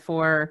making it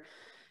for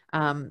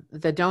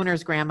the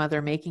donor's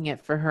grandmother, making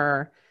it for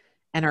her,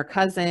 and her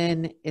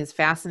cousin is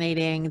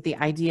fascinating. The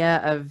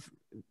idea of,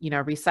 you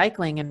know,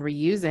 recycling and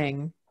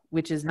reusing,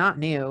 which is not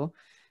new,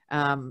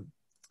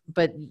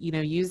 but, you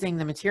know, using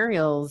the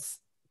materials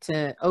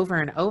to over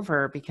and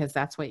over because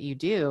that's what you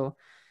do.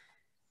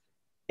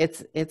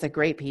 It's a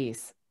great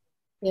piece.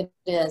 It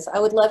is. I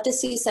would love to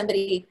see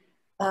somebody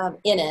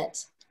in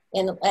it.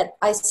 And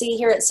I see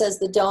here it says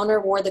the donor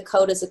wore the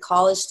coat as a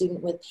college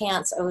student with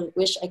pants. I would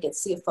wish I could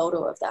see a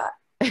photo of that.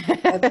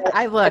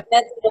 I looked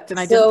and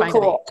I so didn't find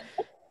cool.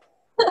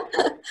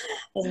 I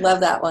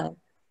love that one.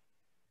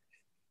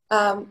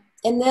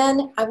 And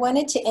then I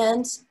wanted to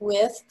end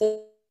with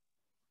the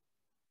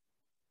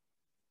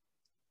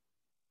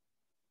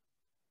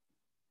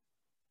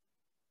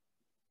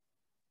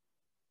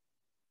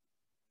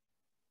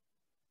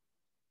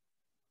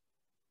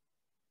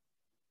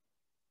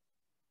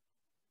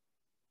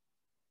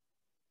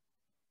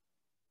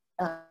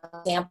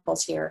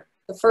examples here.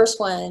 The first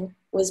one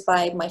was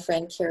by my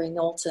friend Carrie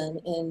Knowlton,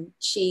 and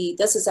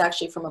this is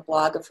actually from a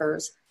blog of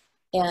hers.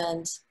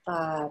 And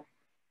are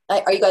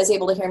you guys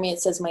able to hear me? It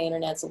says my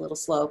internet's a little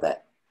slow,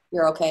 but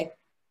you're okay?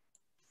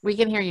 We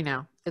can hear you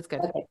now. It's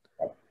good. Okay.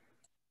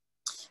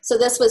 So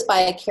this was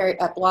by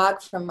a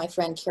blog from my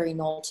friend Carrie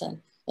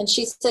Knowlton. And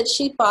she said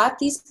she bought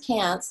these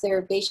pants.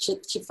 They're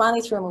basically, she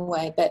finally threw them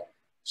away, but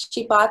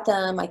she bought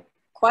them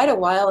quite a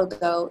while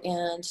ago.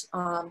 And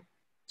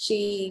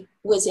she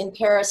was in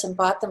Paris and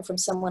bought them from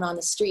someone on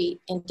the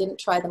street and didn't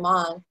try them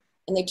on.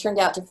 And they turned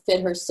out to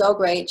fit her so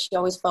great. She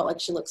always felt like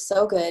she looked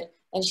so good.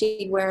 And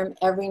she'd wear them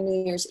every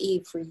New Year's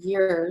Eve for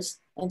years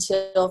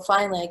until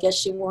finally, I guess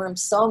she wore them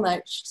so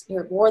much,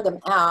 wore them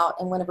out.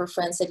 And one of her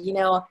friends said, you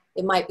know,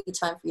 it might be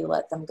time for you to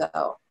let them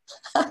go.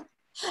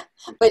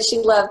 But she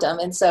loved them.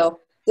 And so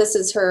this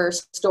is her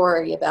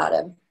story about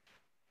them.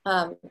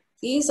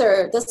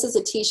 This is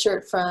a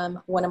t-shirt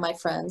from one of my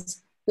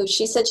friends who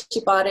she said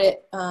she bought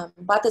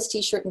this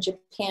t-shirt in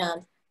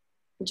Japan,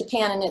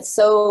 and it's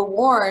so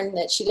worn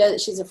that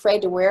she's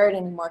afraid to wear it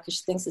anymore because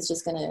she thinks it's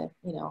just going to,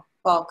 you know,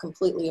 fall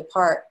completely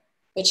apart.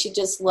 But she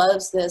just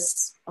loves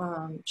this.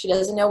 She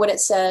doesn't know what it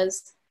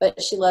says,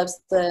 but she loves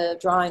the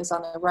drawings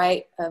on the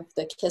right of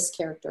the KISS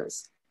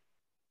characters.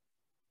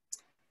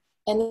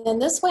 And then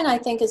this one I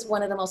think is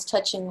one of the most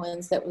touching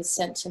ones that was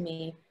sent to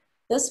me.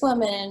 This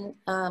woman,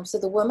 so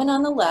the woman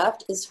on the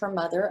left is her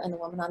mother and the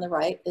woman on the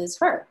right is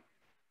her.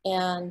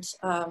 And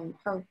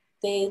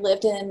they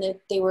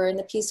were in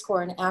the Peace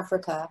Corps in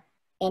Africa,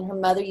 and her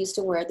mother used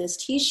to wear this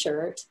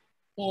t-shirt.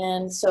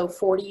 And so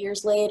 40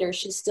 years later,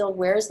 she still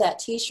wears that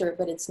t-shirt,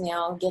 but it's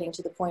now getting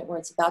to the point where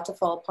it's about to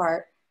fall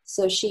apart.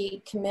 So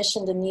she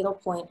commissioned a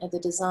needlepoint of the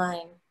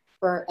design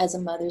as a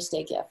Mother's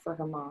Day gift for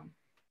her mom.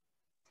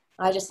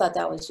 I just thought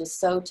that was just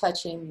so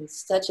touching and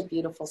such a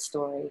beautiful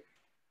story.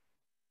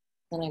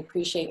 And I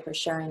appreciate her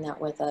sharing that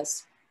with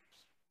us.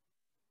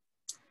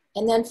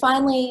 And then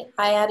finally,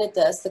 I added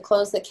the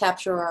clothes that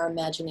capture our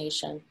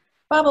imagination.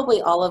 Probably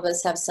all of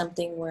us have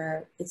something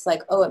where it's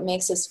like, oh, it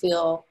makes us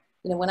feel,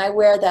 you know, when I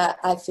wear that,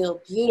 I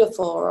feel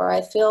beautiful, or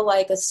I feel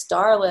like a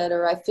starlet,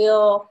 or I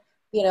feel,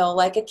 you know,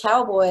 like a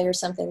cowboy or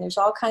something. There's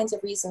all kinds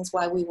of reasons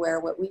why we wear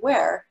what we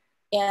wear.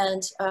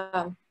 And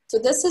so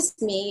this is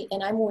me,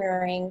 and I'm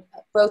wearing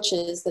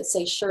brooches that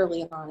say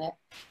Shirley on it.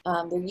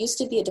 There used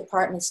to be a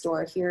department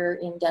store here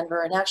in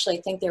Denver, and actually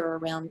I think they were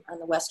around on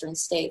the western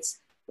states.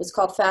 It was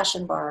called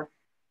Fashion Bar.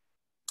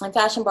 And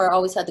Fashion Bar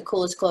always had the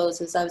coolest clothes.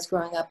 As I was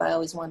growing up, I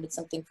always wanted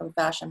something from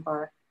Fashion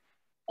Bar.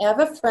 I have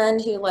a friend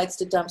who likes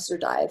to dumpster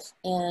dive,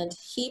 and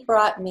he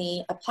brought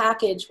me a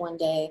package one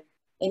day.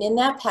 And in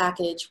that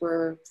package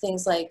were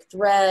things like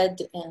thread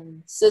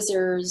and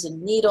scissors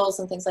and needles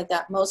and things like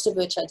that, most of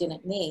which I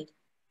didn't need.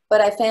 But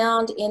I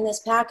found in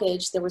this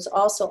package, there was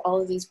also all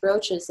of these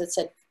brooches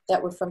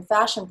that were from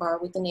Fashion Bar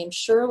with the name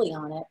Shirley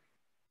on it.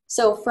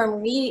 So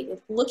from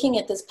looking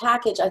at this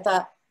package, I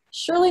thought,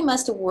 Shirley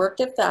must have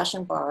worked at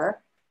Fashion Bar.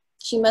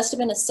 She must have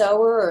been a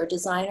sewer or a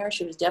designer.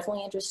 She was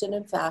definitely interested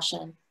in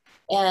fashion.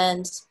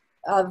 And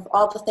of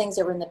all the things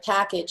that were in the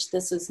package,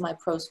 this is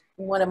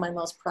one of my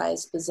most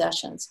prized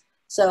possessions.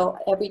 So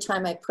every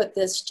time I put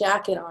this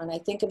jacket on, I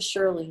think of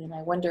Shirley and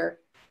I wonder,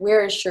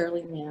 where is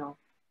Shirley now?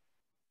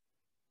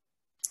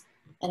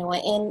 And I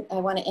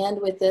want to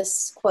end with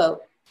this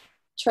quote: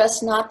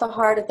 "Trust not the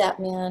heart of that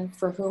man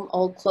for whom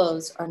old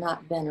clothes are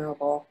not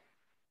venerable."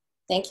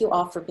 Thank you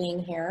all for being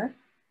here.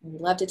 We'd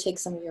love to take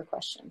some of your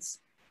questions.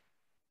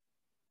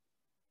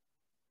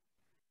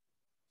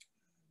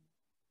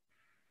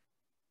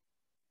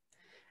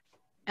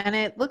 And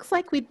it looks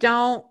like we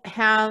don't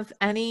have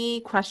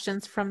any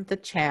questions from the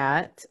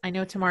chat. I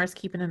know Tamara's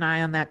keeping an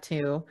eye on that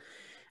too.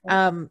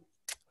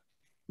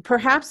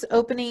 Perhaps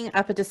opening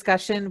up a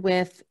discussion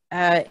with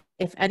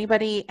if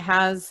anybody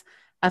has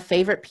a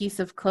favorite piece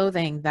of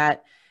clothing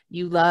that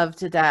you love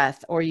to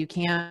death or you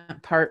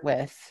can't part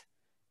with.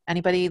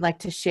 Anybody like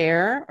to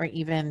share or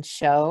even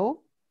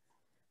show?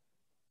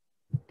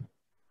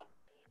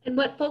 And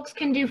what folks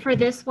can do for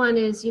this one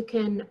is you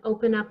can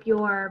open up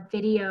your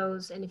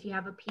videos, and if you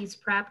have a piece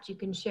prepped, you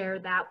can share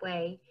that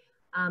way.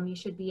 You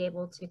should be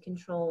able to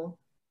control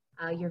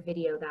your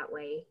video that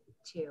way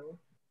too.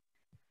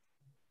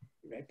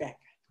 Right back.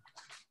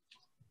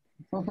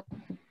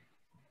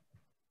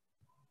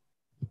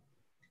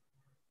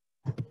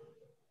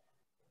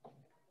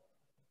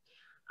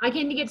 I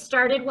can get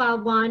started while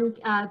Juan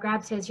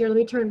grabs his. Here, let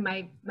me turn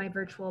my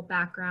virtual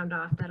background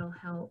off. That'll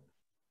help.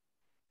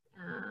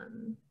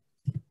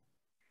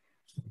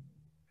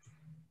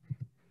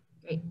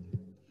 Great.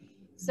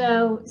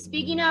 So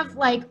speaking of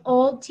like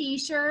old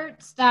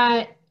t-shirts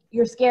that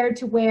you're scared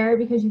to wear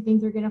because you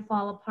think they're gonna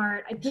fall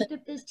apart, I picked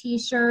up this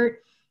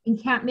t-shirt in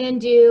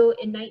Kathmandu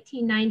in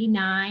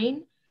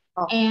 1999.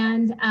 Oh.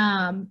 And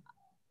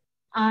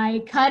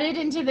I cut it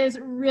into this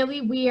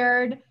really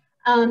weird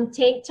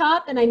tank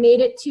top, and I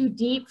made it too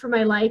deep for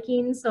my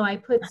liking, so I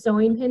put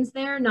sewing pins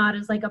there, not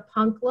as like a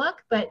punk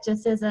look, but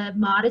just as a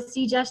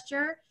modesty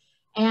gesture.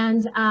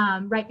 And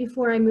right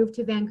before I moved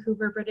to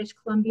Vancouver, British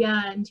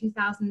Columbia in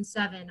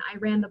 2007, I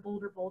ran the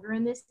Boulder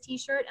in this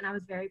t-shirt, and I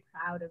was very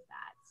proud of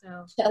that.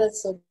 So yeah,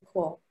 that's so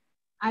cool.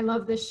 I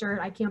love this shirt.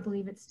 I can't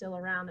believe it's still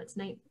around. It's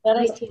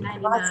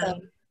 1999.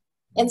 Awesome.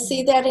 And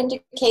see, that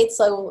indicates,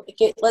 so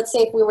let's say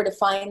if we were to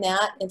find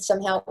that and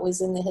somehow it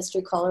was in the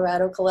History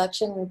Colorado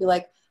collection, we'd be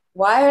like,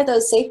 why are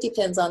those safety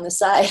pins on the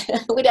side?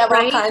 We'd have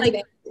all kinds of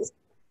issues.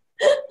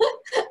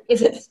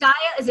 Is it style,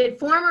 is it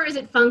form, or is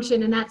it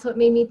function? And that's what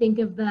made me think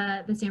of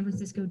the San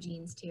Francisco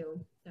jeans too.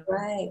 So,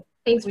 right.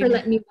 Thanks for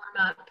letting me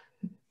warm up.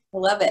 I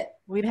love it.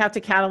 We'd have to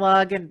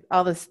catalog and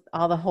all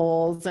the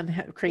holes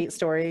and create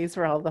stories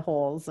for all the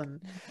holes. And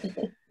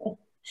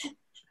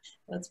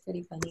that's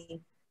pretty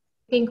funny.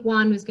 I think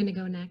Juan was going to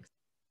go next.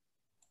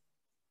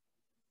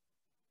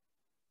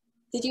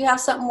 Did you have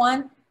something,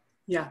 Juan?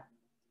 Yeah.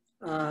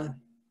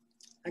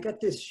 I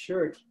got this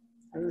shirt.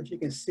 I don't know if you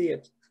can see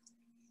it.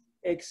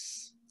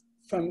 It's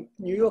from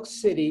New York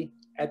City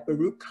at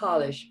Baruch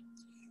College,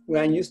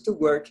 where I used to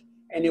work.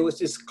 And it was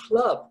this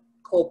club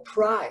called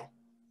Pride.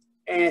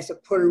 And it's a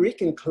Puerto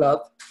Rican club.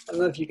 I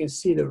don't know if you can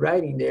see the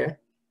writing there.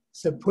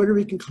 It's a Puerto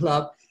Rican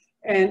club.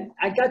 And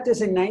I got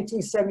this in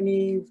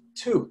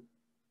 1972.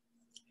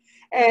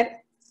 And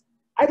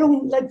I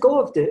don't let go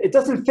of this. It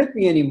doesn't fit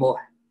me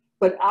anymore.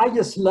 But I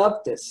just love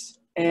this.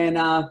 And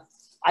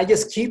I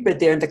just keep it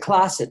there in the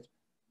closet.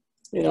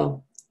 You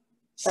know,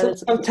 so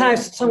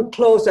sometimes some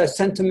clothes are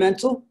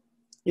sentimental,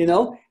 you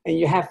know, and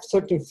you have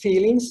certain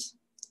feelings.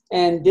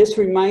 And this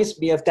reminds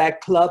me of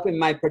that club and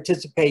my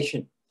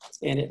participation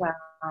in it.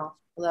 Wow,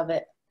 love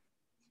it.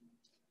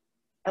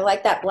 I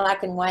like that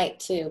black and white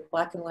too.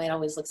 Black and white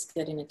always looks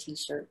good in a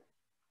t-shirt.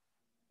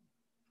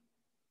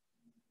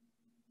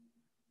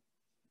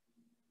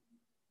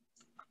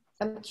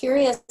 I'm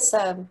curious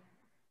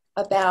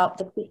about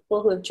the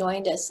people who have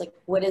joined us. Like,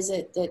 what is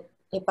it that,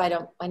 if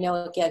I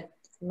know again,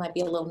 it might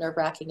be a little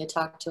nerve-wracking to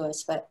talk to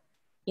us, but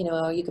you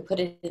know, you could put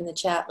it in the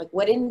chat. Like,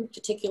 what in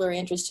particular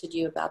interested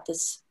you about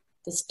this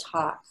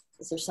talk?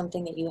 Is there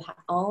something that you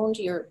owned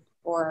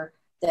or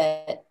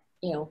that,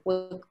 you know,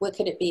 what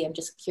could it be? I'm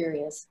just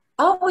curious.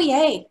 Oh,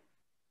 yay.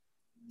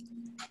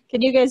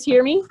 Can you guys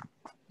hear me?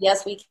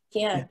 Yes, we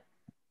can.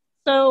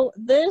 So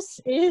this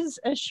is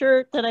a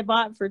shirt that I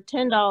bought for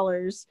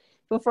 $10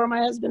 before my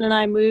husband and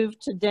I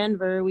moved to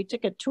Denver. We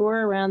took a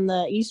tour around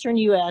the eastern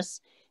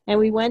US, and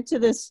we went to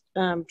this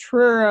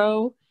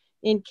Truro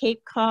in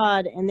Cape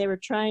Cod, and they were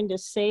trying to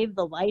save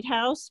the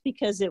lighthouse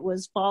because it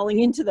was falling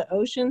into the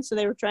ocean. So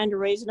they were trying to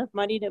raise enough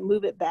money to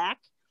move it back.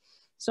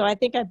 So I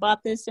think I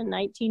bought this in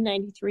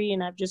 1993,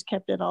 and I've just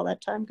kept it all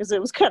that time because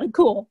it was kind of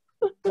cool.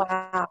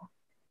 Wow.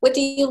 What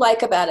do you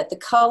like about it? The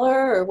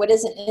color, or what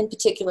is it in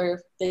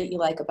particular that you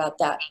like about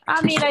that?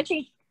 I mean, I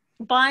think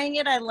buying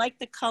it, I like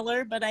the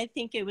color, but I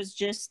think it was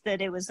just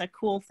that it was a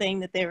cool thing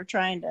that they were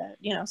trying to,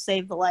 you know,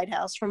 save the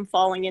lighthouse from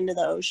falling into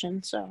the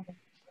ocean. So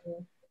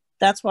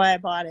that's why I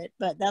bought it,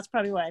 but that's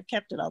probably why I've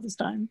kept it all this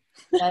time.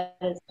 That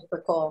is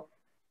super cool.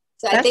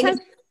 So I think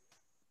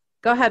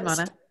go ahead,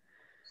 Mona.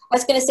 I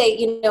was going to say,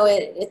 you know,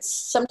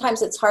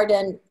 sometimes it's hard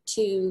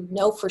to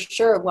know for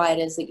sure why it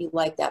is that you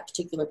like that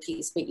particular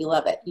piece, but you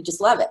love it. You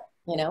just love it,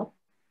 you know?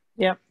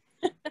 Yep.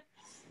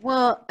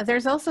 Well,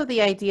 there's also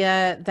the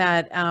idea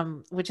that,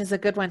 which is a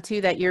good one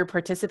too, that you're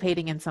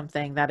participating in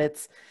something, that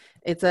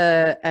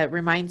it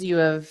reminds you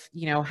of,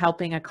 you know,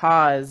 helping a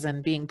cause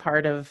and being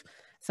part of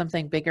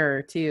something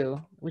bigger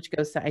too, which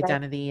goes to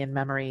identity and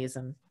memories.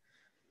 And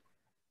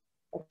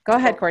go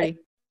ahead, Corey.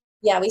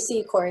 Yeah, we see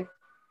you, Corey.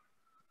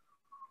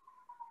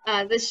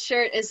 This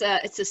shirt is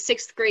it's a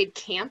 6th grade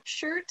camp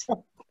shirt.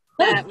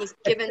 that was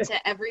given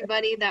to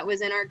everybody that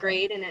was in our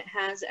grade, and it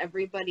has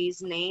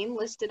everybody's name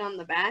listed on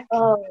the back.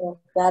 Oh,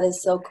 that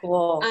is so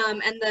cool.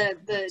 And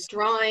the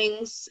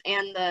drawings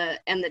and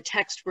the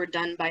text were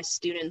done by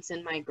students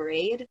in my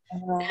grade.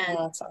 Oh, and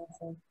that's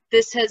awesome.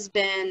 this has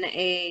been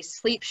a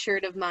sleep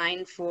shirt of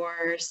mine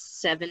for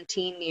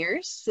 17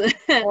 years.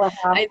 Wow.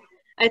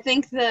 I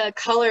think the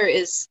color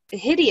is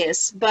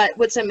hideous, but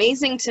what's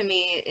amazing to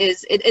me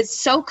is it's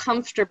so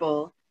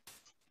comfortable,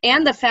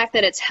 and the fact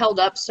that it's held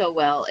up so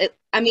well.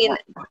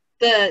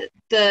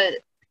 The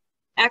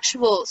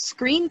actual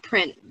screen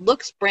print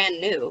looks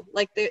brand new.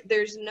 Like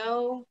there's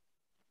no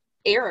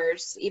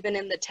errors even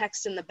in the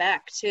text in the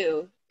back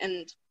too,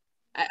 and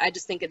I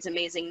just think it's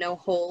amazing. No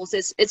holes.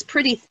 It's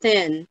pretty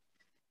thin,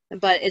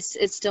 but it's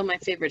still my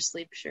favorite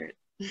sleep shirt.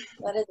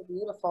 That is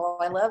beautiful.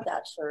 I love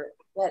that shirt.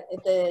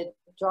 The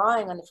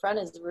drawing on the front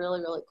is really,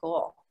 really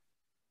cool.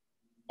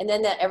 And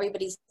then that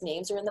everybody's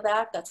names are in the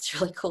back. That's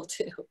really cool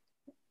too.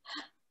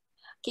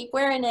 Keep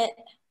wearing it.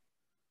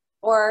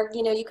 Or,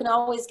 you can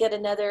always get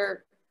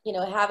another,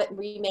 have it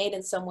remade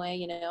in some way,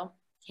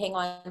 hang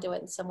on to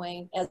it in some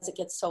way as it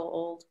gets so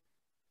old.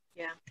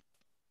 Yeah.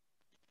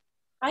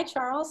 Hi,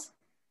 Charles.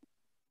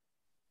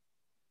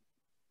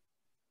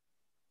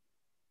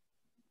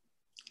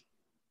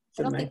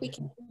 I don't think we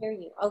can hear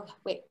you. Oh,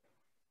 wait.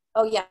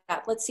 Oh, yeah.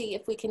 Let's see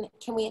if we can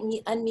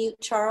we unmute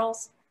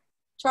Charles?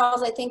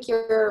 Charles, I think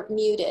you're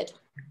muted.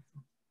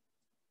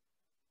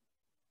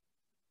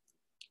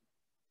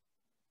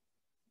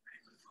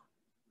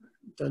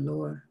 The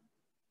lower.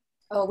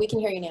 Oh, we can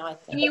hear you now, I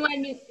think. Can you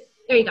unmute?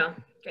 There you go.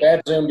 Great.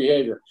 Bad Zoom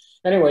behavior.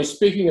 Anyway,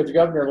 speaking of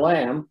Governor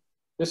Lamb,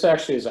 this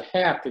actually is a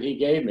hat that he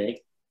gave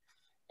me,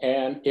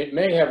 and it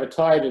may have a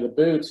tie to the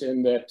boots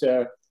in that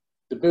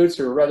the boots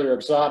are rather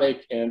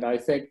exotic, and I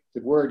think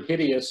the word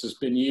hideous has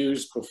been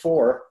used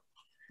before,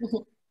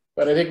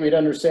 but I think we'd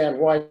understand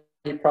why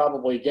he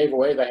probably gave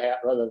away the hat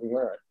rather than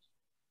wear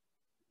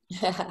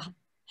it.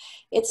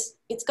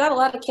 It's got a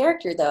lot of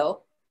character,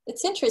 though.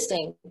 It's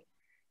interesting.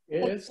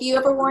 Have you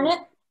ever worn it?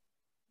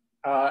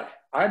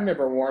 I've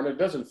never worn it. It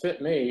doesn't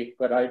fit me,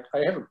 but I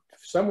have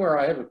somewhere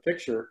I have a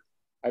picture,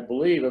 I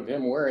believe, of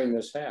him wearing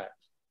this hat.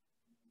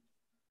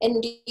 And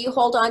do you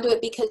hold on to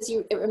it because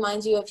it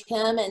reminds you of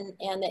him and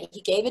that he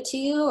gave it to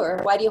you,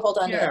 or why do you hold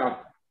on to it? Yeah,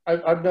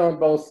 I've known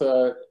both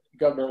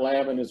Governor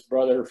Lamb and his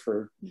brother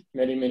for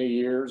many, many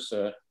years,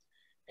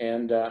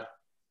 and I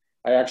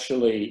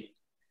actually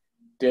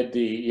did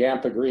the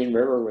Yampa Green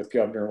River with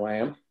Governor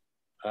Lamb.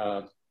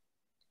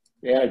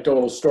 The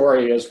anecdotal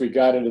story, as we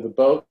got into the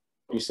boat,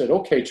 he said,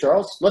 "Okay,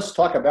 Charles, let's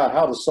talk about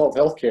how to solve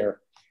healthcare."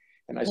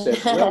 And I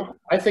said, "Well,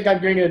 I think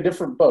I'm getting a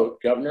different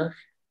boat, Governor,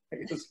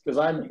 because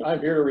I'm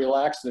here to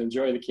relax and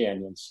enjoy the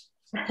canyons."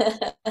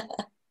 There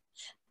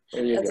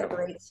you That's go. a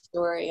great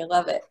story. I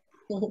love it.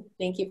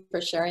 Thank you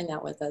for sharing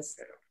that with us.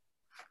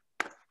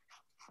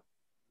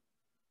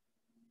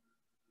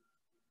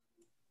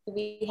 Do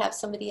we have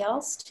somebody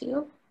else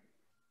too?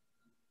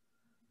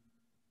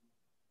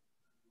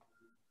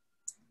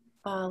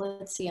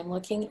 Let's see, I'm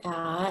looking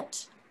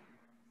at.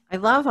 I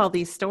love all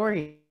these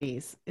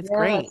stories. It's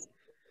great.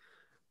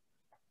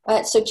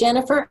 So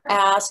Jennifer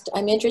asked,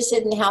 I'm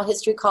interested in how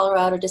History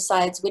Colorado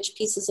decides which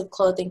pieces of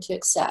clothing to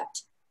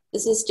accept.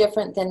 This is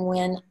different than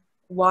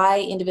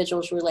why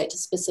individuals relate to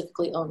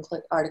specifically owned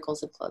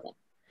articles of clothing.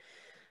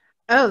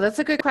 Oh, that's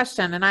a good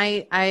question. And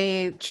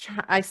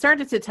I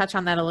started to touch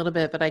on that a little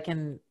bit, but I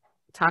can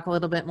talk a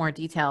little bit more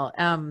detail.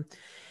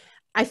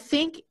 I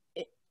think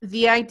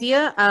the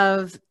idea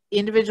of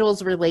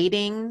individuals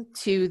relating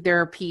to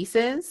their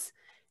pieces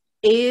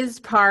is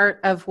part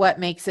of what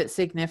makes it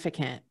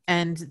significant.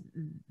 And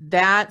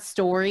that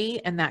story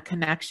and that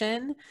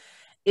connection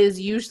is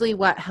usually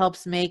what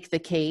helps make the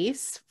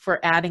case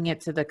for adding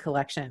it to the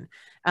collection.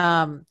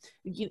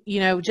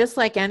 Just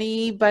like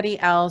anybody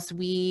else,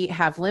 we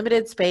have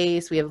limited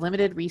space, we have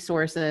limited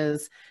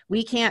resources,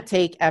 we can't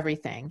take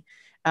everything.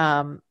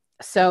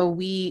 So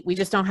we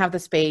just don't have the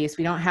space,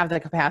 we don't have the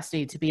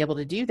capacity to be able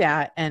to do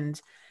that and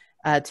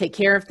take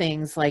care of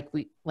things like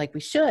we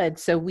should.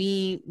 So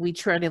we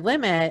try to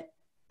limit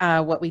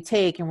what we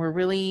take, and we're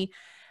really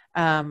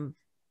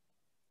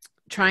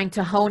trying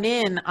to hone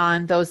in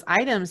on those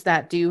items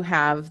that do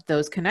have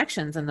those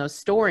connections and those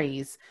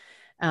stories,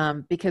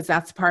 because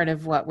that's part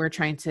of what we're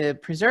trying to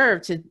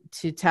preserve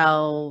to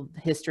tell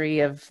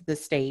history of the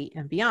state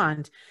and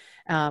beyond.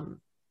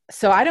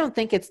 So I don't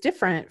think it's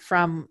different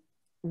from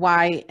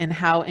why and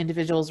how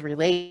individuals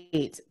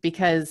relate,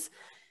 because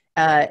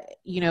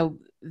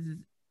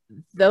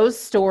those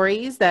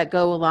stories that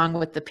go along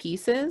with the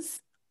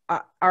pieces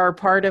are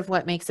part of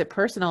what makes it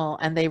personal,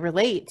 and they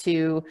relate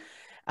to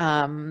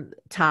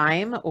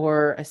time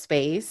or a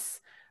space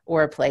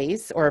or a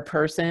place or a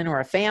person or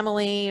a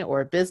family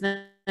or a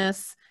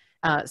business.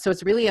 So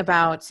it's really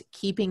about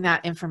keeping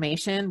that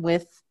information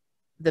with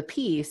the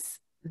piece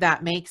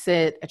that makes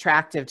it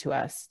attractive to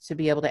us to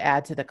be able to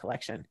add to the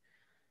collection.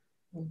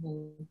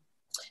 Mm-hmm.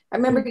 I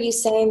remember you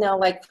saying though,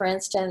 like for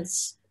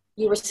instance,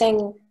 you were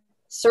saying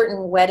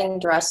certain wedding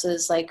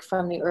dresses, like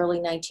from the early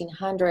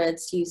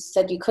 1900s, you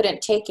said you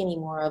couldn't take any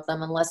more of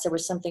them unless there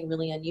was something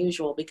really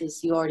unusual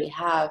because you already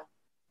have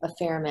a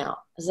fair amount.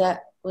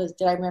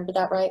 Did I remember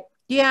that right?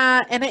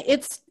 Yeah, and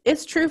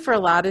it's true for a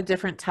lot of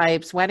different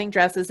types. Wedding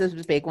dresses is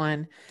a big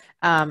one.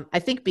 I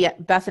think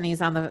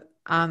Bethany's on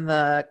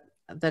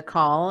the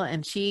call,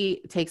 and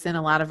she takes in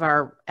a lot of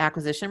our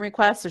acquisition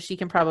requests, so she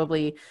can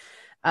probably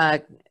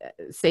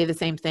say the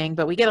same thing.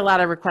 But we get a lot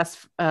of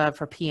requests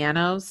for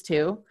pianos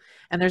too,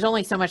 and there's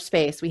only so much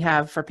space we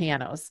have for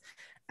pianos,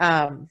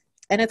 and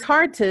it's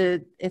hard to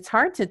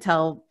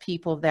tell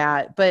people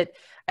that. But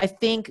I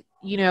think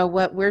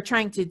what we're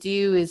trying to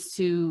do is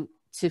to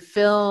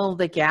fill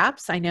the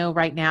gaps. I know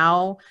right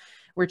now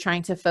we're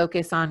trying to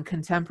focus on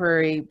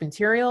contemporary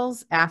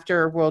materials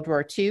after World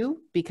War II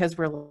because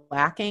we're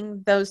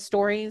lacking those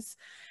stories.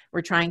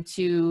 We're trying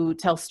to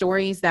tell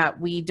stories that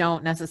we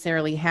don't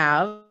necessarily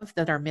have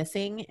that are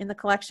missing in the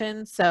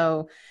collection.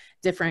 So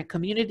different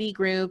community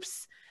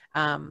groups,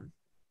 gender,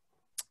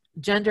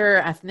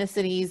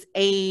 ethnicities,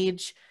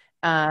 age,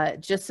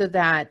 just so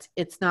that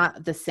it's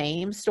not the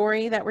same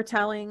story that we're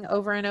telling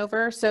over and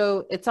over.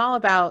 So it's all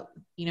about,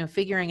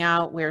 figuring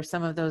out where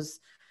some of those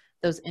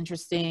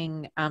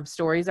interesting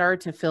stories are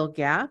to fill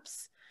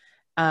gaps.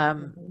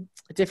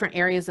 Different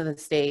areas of the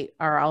state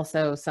are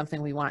also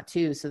something we want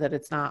too, so that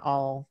it's not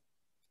all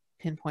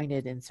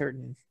pinpointed in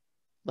certain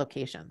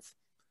locations.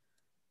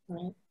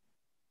 Right.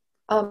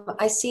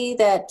 I see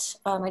that,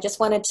 I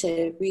just wanted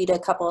to read a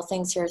couple of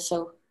things here.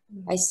 So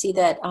I see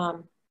that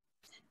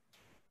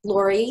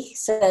Lori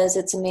says,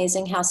 it's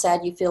amazing how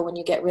sad you feel when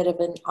you get rid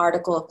of an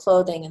article of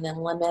clothing and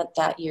then lament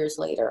that years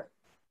later.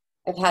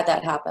 I've had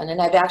that happen. And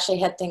I've actually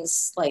had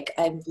things like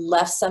I've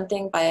left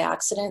something by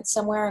accident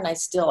somewhere, and I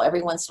still,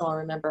 every once in a while,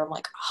 remember, I'm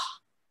like,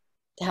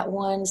 oh, that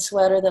one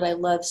sweater that I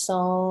love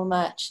so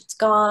much, it's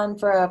gone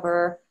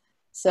forever.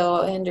 So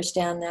I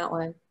understand that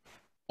one.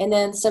 And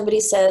then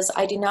somebody says,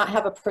 I do not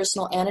have a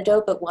personal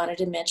anecdote, but wanted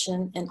to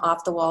mention an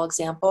off-the-wall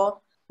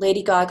example.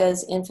 Lady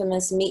Gaga's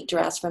infamous meat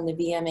dress from the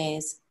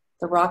VMAs.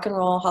 The Rock and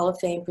Roll Hall of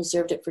Fame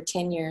preserved it for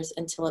 10 years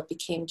until it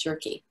became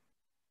jerky.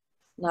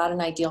 Not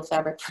an ideal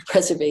fabric for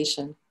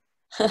preservation.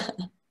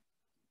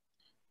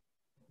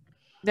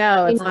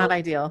 No, it's not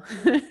ideal.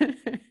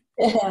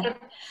 Yeah.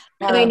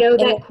 And I know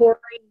that Corey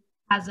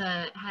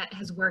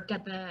has worked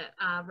at the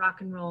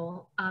Rock and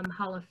Roll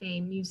Hall of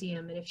Fame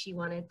Museum, and if she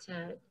wanted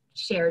to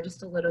share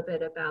just a little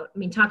bit about,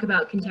 talk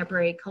about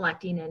contemporary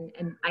collecting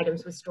and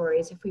items with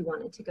stories, if we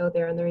wanted to go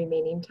there in the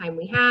remaining time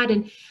we had.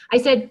 And I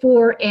said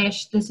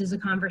 4-ish, this is a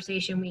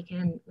conversation we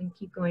can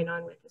keep going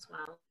on with as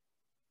well.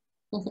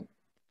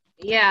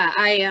 Yeah,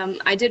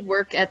 I did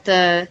work at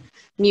the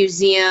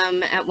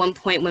museum at one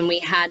point when we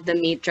had the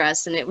meat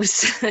dress, and it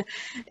was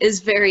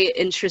is very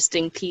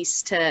interesting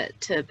piece to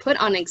put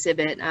on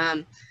exhibit.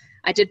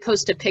 I did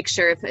post a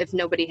picture if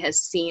nobody has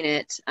seen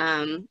it,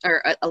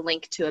 or a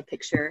link to a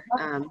picture,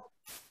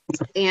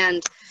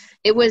 and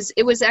it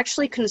was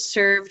actually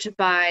conserved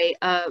by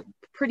a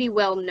pretty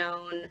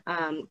well-known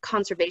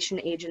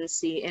conservation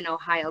agency in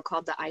Ohio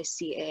called the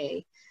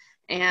ICA,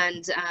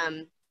 and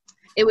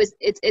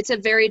it's a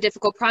very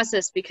difficult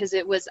process because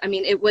it was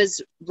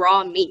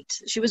raw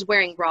meat. She was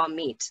wearing raw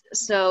meat.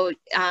 So,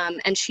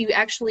 and she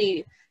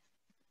actually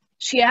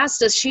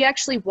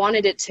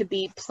wanted it to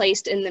be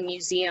placed in the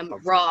museum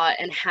raw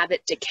and have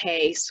it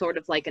decay sort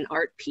of like an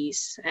art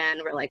piece.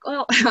 And we're like,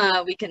 well,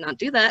 we cannot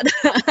do that.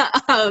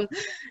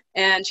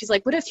 And she's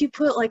like, what if you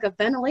put like a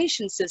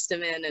ventilation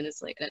system in? And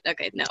it's like,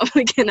 okay, no,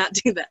 we cannot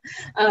do that.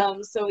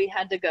 So we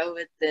had to go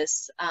with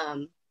this,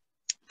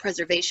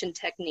 preservation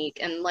technique,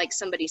 and like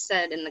somebody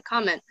said in the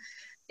comment,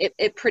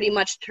 it pretty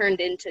much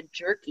turned into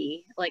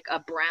jerky, like a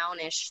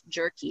brownish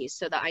jerky,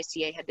 so the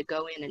ICA had to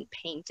go in and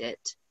paint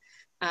it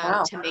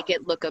to make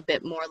it look a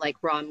bit more like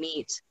raw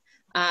meat.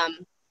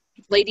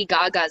 Lady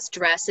Gaga's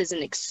dress is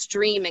an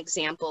extreme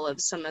example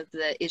of some of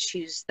the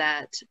issues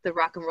that the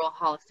Rock and Roll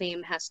Hall of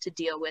Fame has to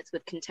deal with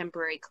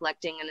contemporary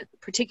collecting, and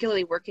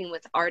particularly working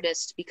with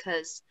artists,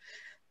 because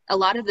a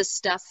lot of the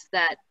stuff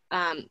that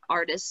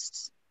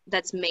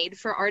that's made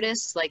for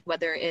artists, like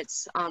whether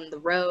it's on the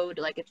road,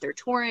 like if they're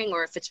touring,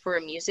 or if it's for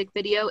a music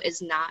video,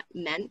 is not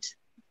meant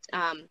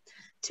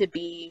to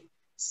be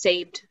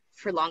saved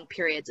for long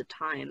periods of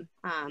time.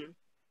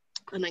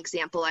 An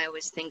example I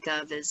always think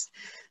of is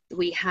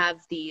we have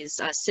these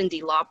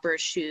Cyndi Lauper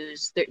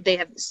shoes. They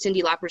have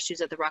Cyndi Lauper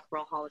shoes at the Rock and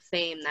Roll Hall of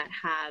Fame that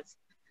have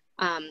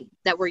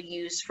that were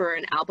used for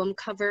an album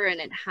cover, and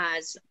it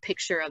has a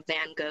picture of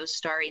Van Gogh's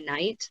Starry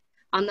Night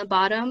on the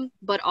bottom,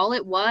 but all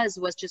it was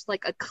just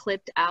like a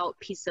clipped out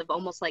piece of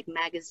almost like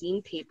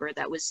magazine paper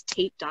that was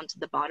taped onto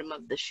the bottom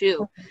of the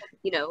shoe,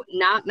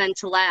 not meant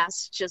to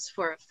last, just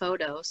for a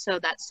photo. So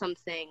that's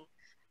something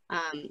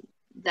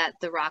that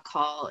the Rock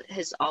Hall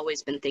has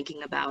always been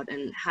thinking about,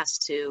 and has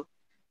to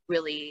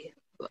really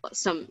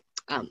some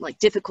like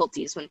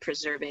difficulties when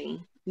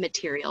preserving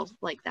material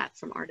like that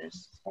from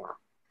artists.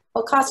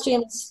 Well,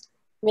 costumes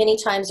many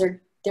times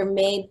they're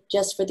made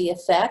just for the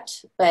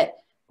effect, but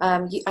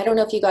I don't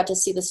know if you got to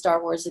see the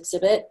Star Wars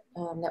exhibit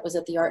that was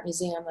at the Art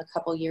Museum a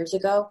couple years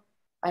ago.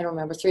 I don't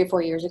remember, 3 or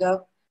 4 years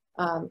ago.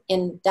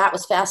 And that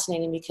was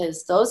fascinating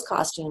because those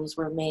costumes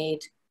were made,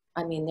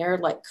 I mean, they're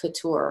like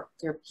couture.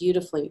 They're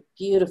beautifully,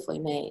 beautifully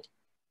made.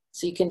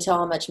 So you can tell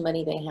how much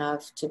money they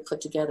have to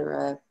put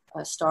together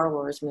a Star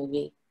Wars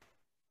movie.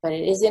 But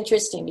it is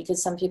interesting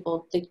because some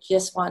people, they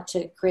just want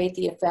to create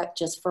the effect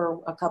just for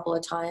a couple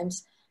of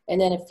times. And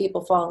then if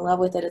people fall in love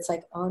with it, it's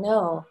like, oh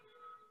no,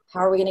 how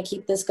are we going to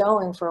keep this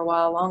going for a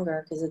while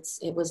longer? Because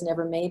it was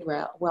never made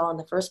well in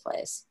the first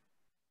place.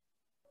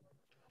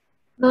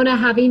 Mona,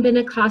 having been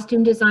a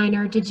costume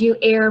designer, did you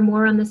err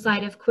more on the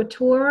side of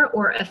couture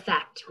or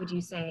effect, would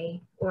you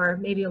say? Or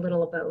maybe a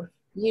little of both?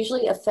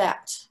 Usually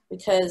effect,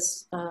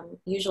 because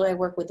usually I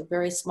work with a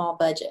very small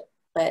budget.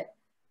 But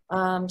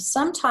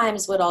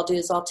sometimes what I'll do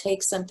is I'll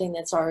take something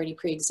that's already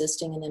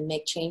pre-existing and then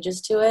make changes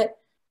to it.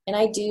 And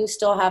I do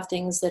still have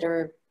things that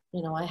are,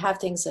 I have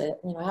things that,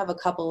 I have a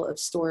couple of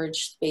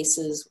storage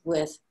spaces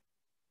with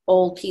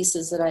old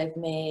pieces that I've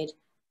made.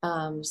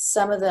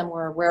 Some of them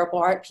were wearable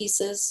art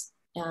pieces.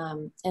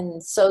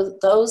 And so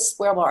those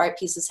wearable art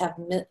pieces have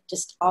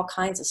just all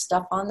kinds of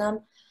stuff on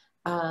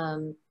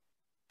them.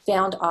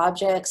 Found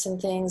objects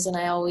and things.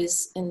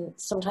 And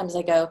sometimes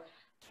I go,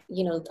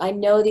 I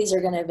know these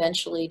are going to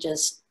eventually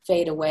just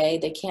fade away.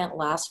 They can't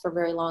last for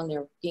very long.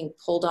 They're being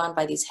pulled on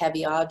by these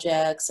heavy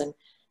objects, and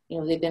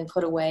they've been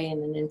put away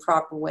in an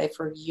improper way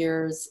for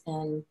years.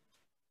 And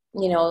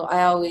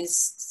I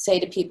always say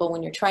to people,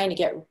 when you're trying to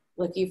get,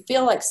 if you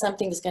feel like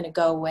something is going to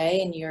go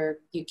away and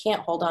you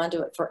can't hold on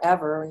to it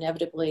forever,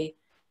 inevitably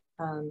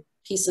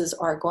pieces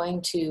are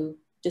going to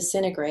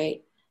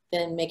disintegrate,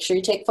 then make sure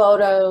you take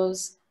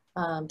photos.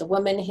 The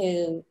woman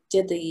who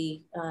did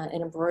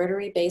an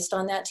embroidery based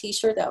on that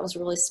t-shirt, that was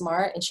really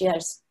smart. And she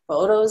has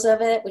photos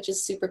of it, which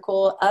is super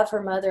cool, of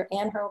her mother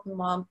and her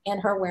mom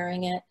and her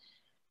wearing it.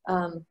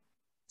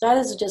 That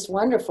is just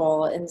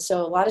wonderful. And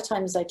so a lot of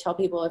times I tell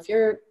people, if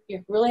you're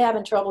really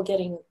having trouble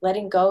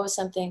letting go of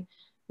something,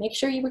 make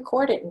sure you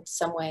record it in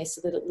some way so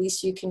that at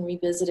least you can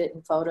revisit it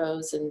in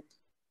photos and,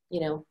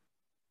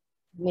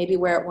 maybe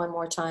wear it one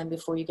more time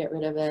before you get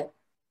rid of it,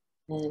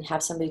 and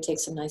have somebody take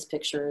some nice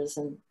pictures,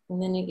 and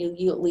then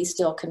you at least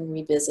still can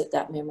revisit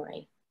that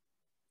memory.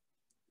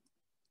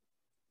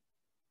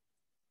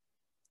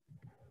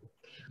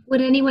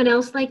 Would anyone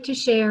else like to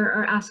share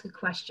or ask a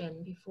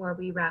question before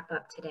we wrap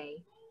up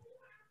today?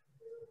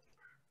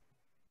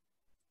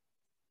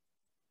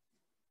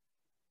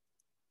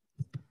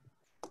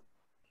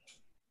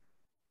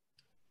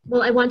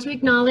 Well, I want to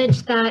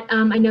acknowledge that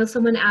I know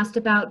someone asked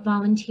about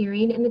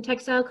volunteering in the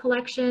textile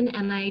collection,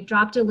 and I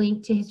dropped a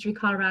link to History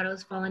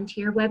Colorado's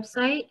volunteer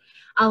website.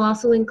 I'll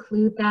also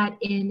include that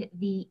in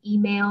the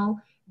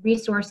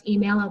resource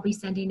email I'll be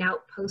sending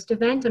out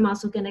post-event. I'm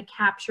also going to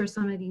capture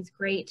some of these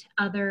great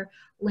other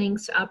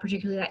links,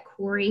 particularly that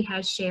Corey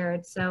has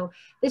shared. So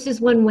this is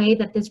one way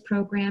that this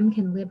program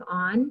can live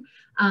on.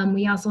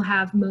 We also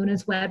have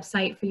Mona's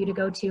website for you to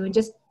go to, and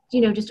just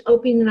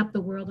opening up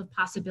the world of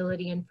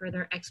possibility and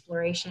further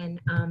exploration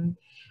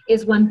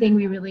is one thing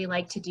we really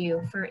like to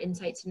do for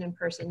InSights and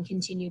InPerson,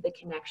 continue the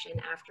connection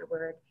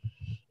afterward.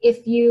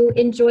 If you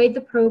enjoyed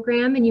the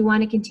program and you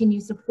want to continue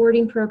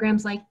supporting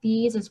programs like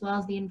these, as well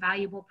as the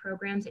invaluable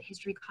programs at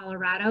History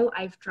Colorado,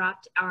 I've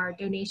dropped our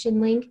donation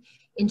link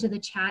into the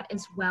chat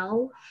as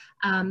well.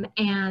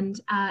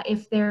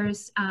 If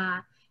there's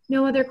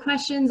no other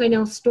questions, I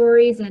know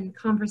stories and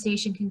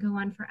conversation can go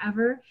on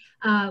forever.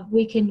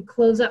 We can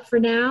close up for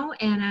now,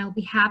 and I'll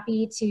be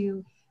happy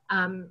to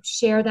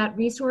share that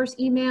resource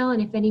email.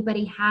 And if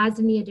anybody has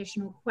any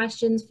additional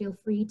questions, feel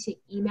free to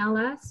email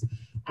us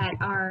at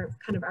our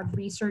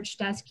research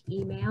desk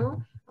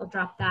email. I'll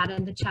drop that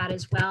in the chat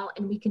as well,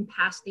 and we can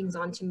pass things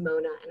on to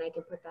Mona, and I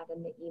can put that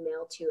in the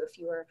email too if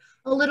you were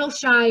a little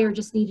shy or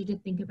just needed to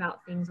think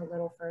about things a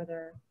little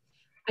further.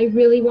 I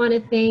really want to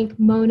thank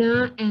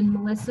Mona and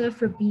Melissa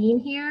for being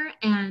here,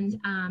 and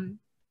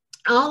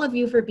all of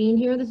you for being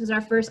here. This is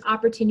our first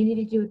opportunity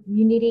to do a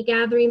community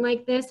gathering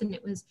like this, and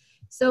it was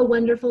so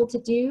wonderful to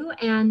do.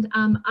 And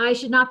I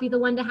should not be the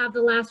one to have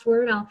the last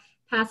word. I'll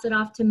pass it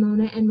off to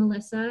Mona and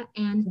Melissa.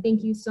 And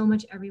thank you so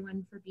much,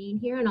 everyone, for being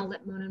here. And I'll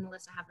let Mona and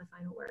Melissa have the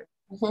final word.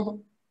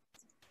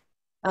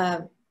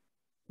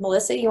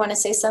 Melissa, you want to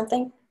say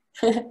something?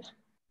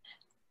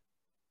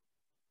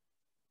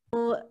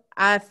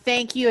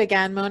 Thank you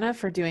again, Mona,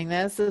 for doing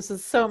this. This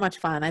is so much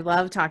fun. I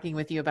love talking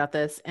with you about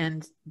this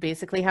and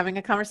basically having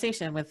a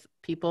conversation with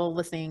people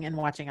listening and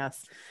watching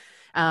us.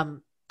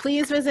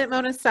 Please visit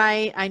Mona's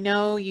site. I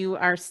know you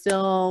are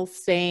still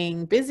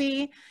staying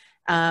busy.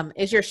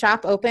 Is your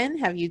shop open?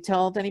 Have you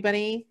told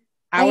anybody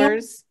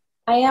hours?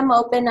 I am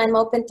open. I'm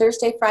open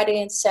Thursday,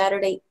 Friday, and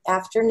Saturday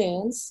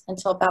afternoons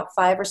until about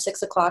 5 or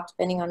 6 o'clock,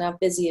 depending on how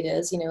busy it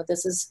is.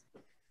 This is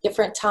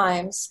different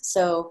times.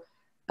 So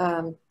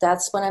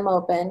that's when I'm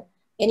open.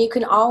 And you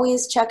can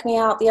always check me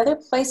out. The other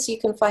place you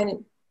can find it,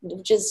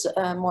 which is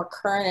more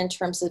current in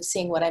terms of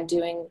seeing what I'm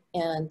doing,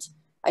 and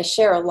I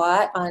share a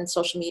lot on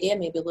social media,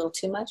 maybe a little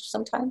too much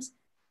sometimes, is my website, which is InSights.org. And that's where I share a lot of my work. And you can always check me out. The other place you can find it, which is more current in terms of seeing what I'm doing, and I share a lot on social media, maybe a little too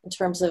much sometimes, in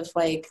terms of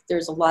like,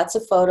 there's lots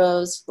of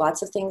photos,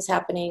 lots of things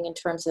happening in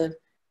terms of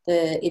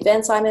the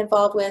events I'm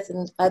involved with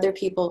and other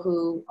people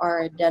who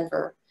are in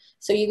Denver.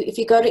 So if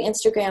you go to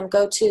Instagram,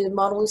 go to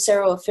Mona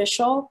Lucero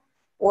Official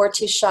or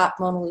to Shop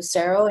Mona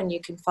Lucero, and you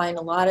can find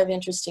a lot of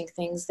interesting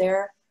things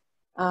there.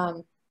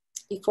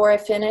 Before I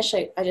finish,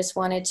 I just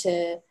wanted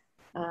to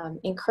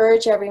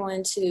encourage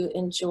everyone to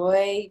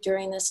enjoy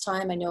during this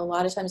time. I know a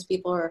lot of times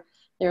people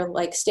they're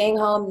like staying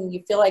home and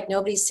you feel like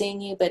nobody's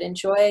seeing you, but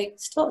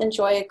still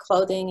enjoy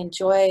clothing,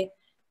 enjoy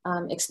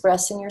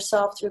expressing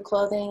yourself through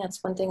clothing.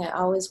 That's one thing I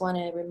always want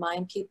to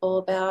remind people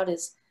about,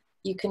 is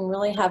you can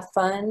really have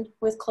fun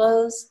with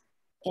clothes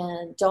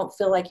and don't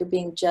feel like you're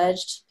being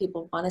judged.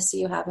 People want to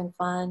see you having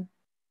fun.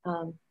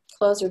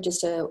 Clothes are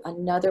just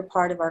another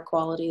part of our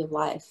quality of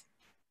life.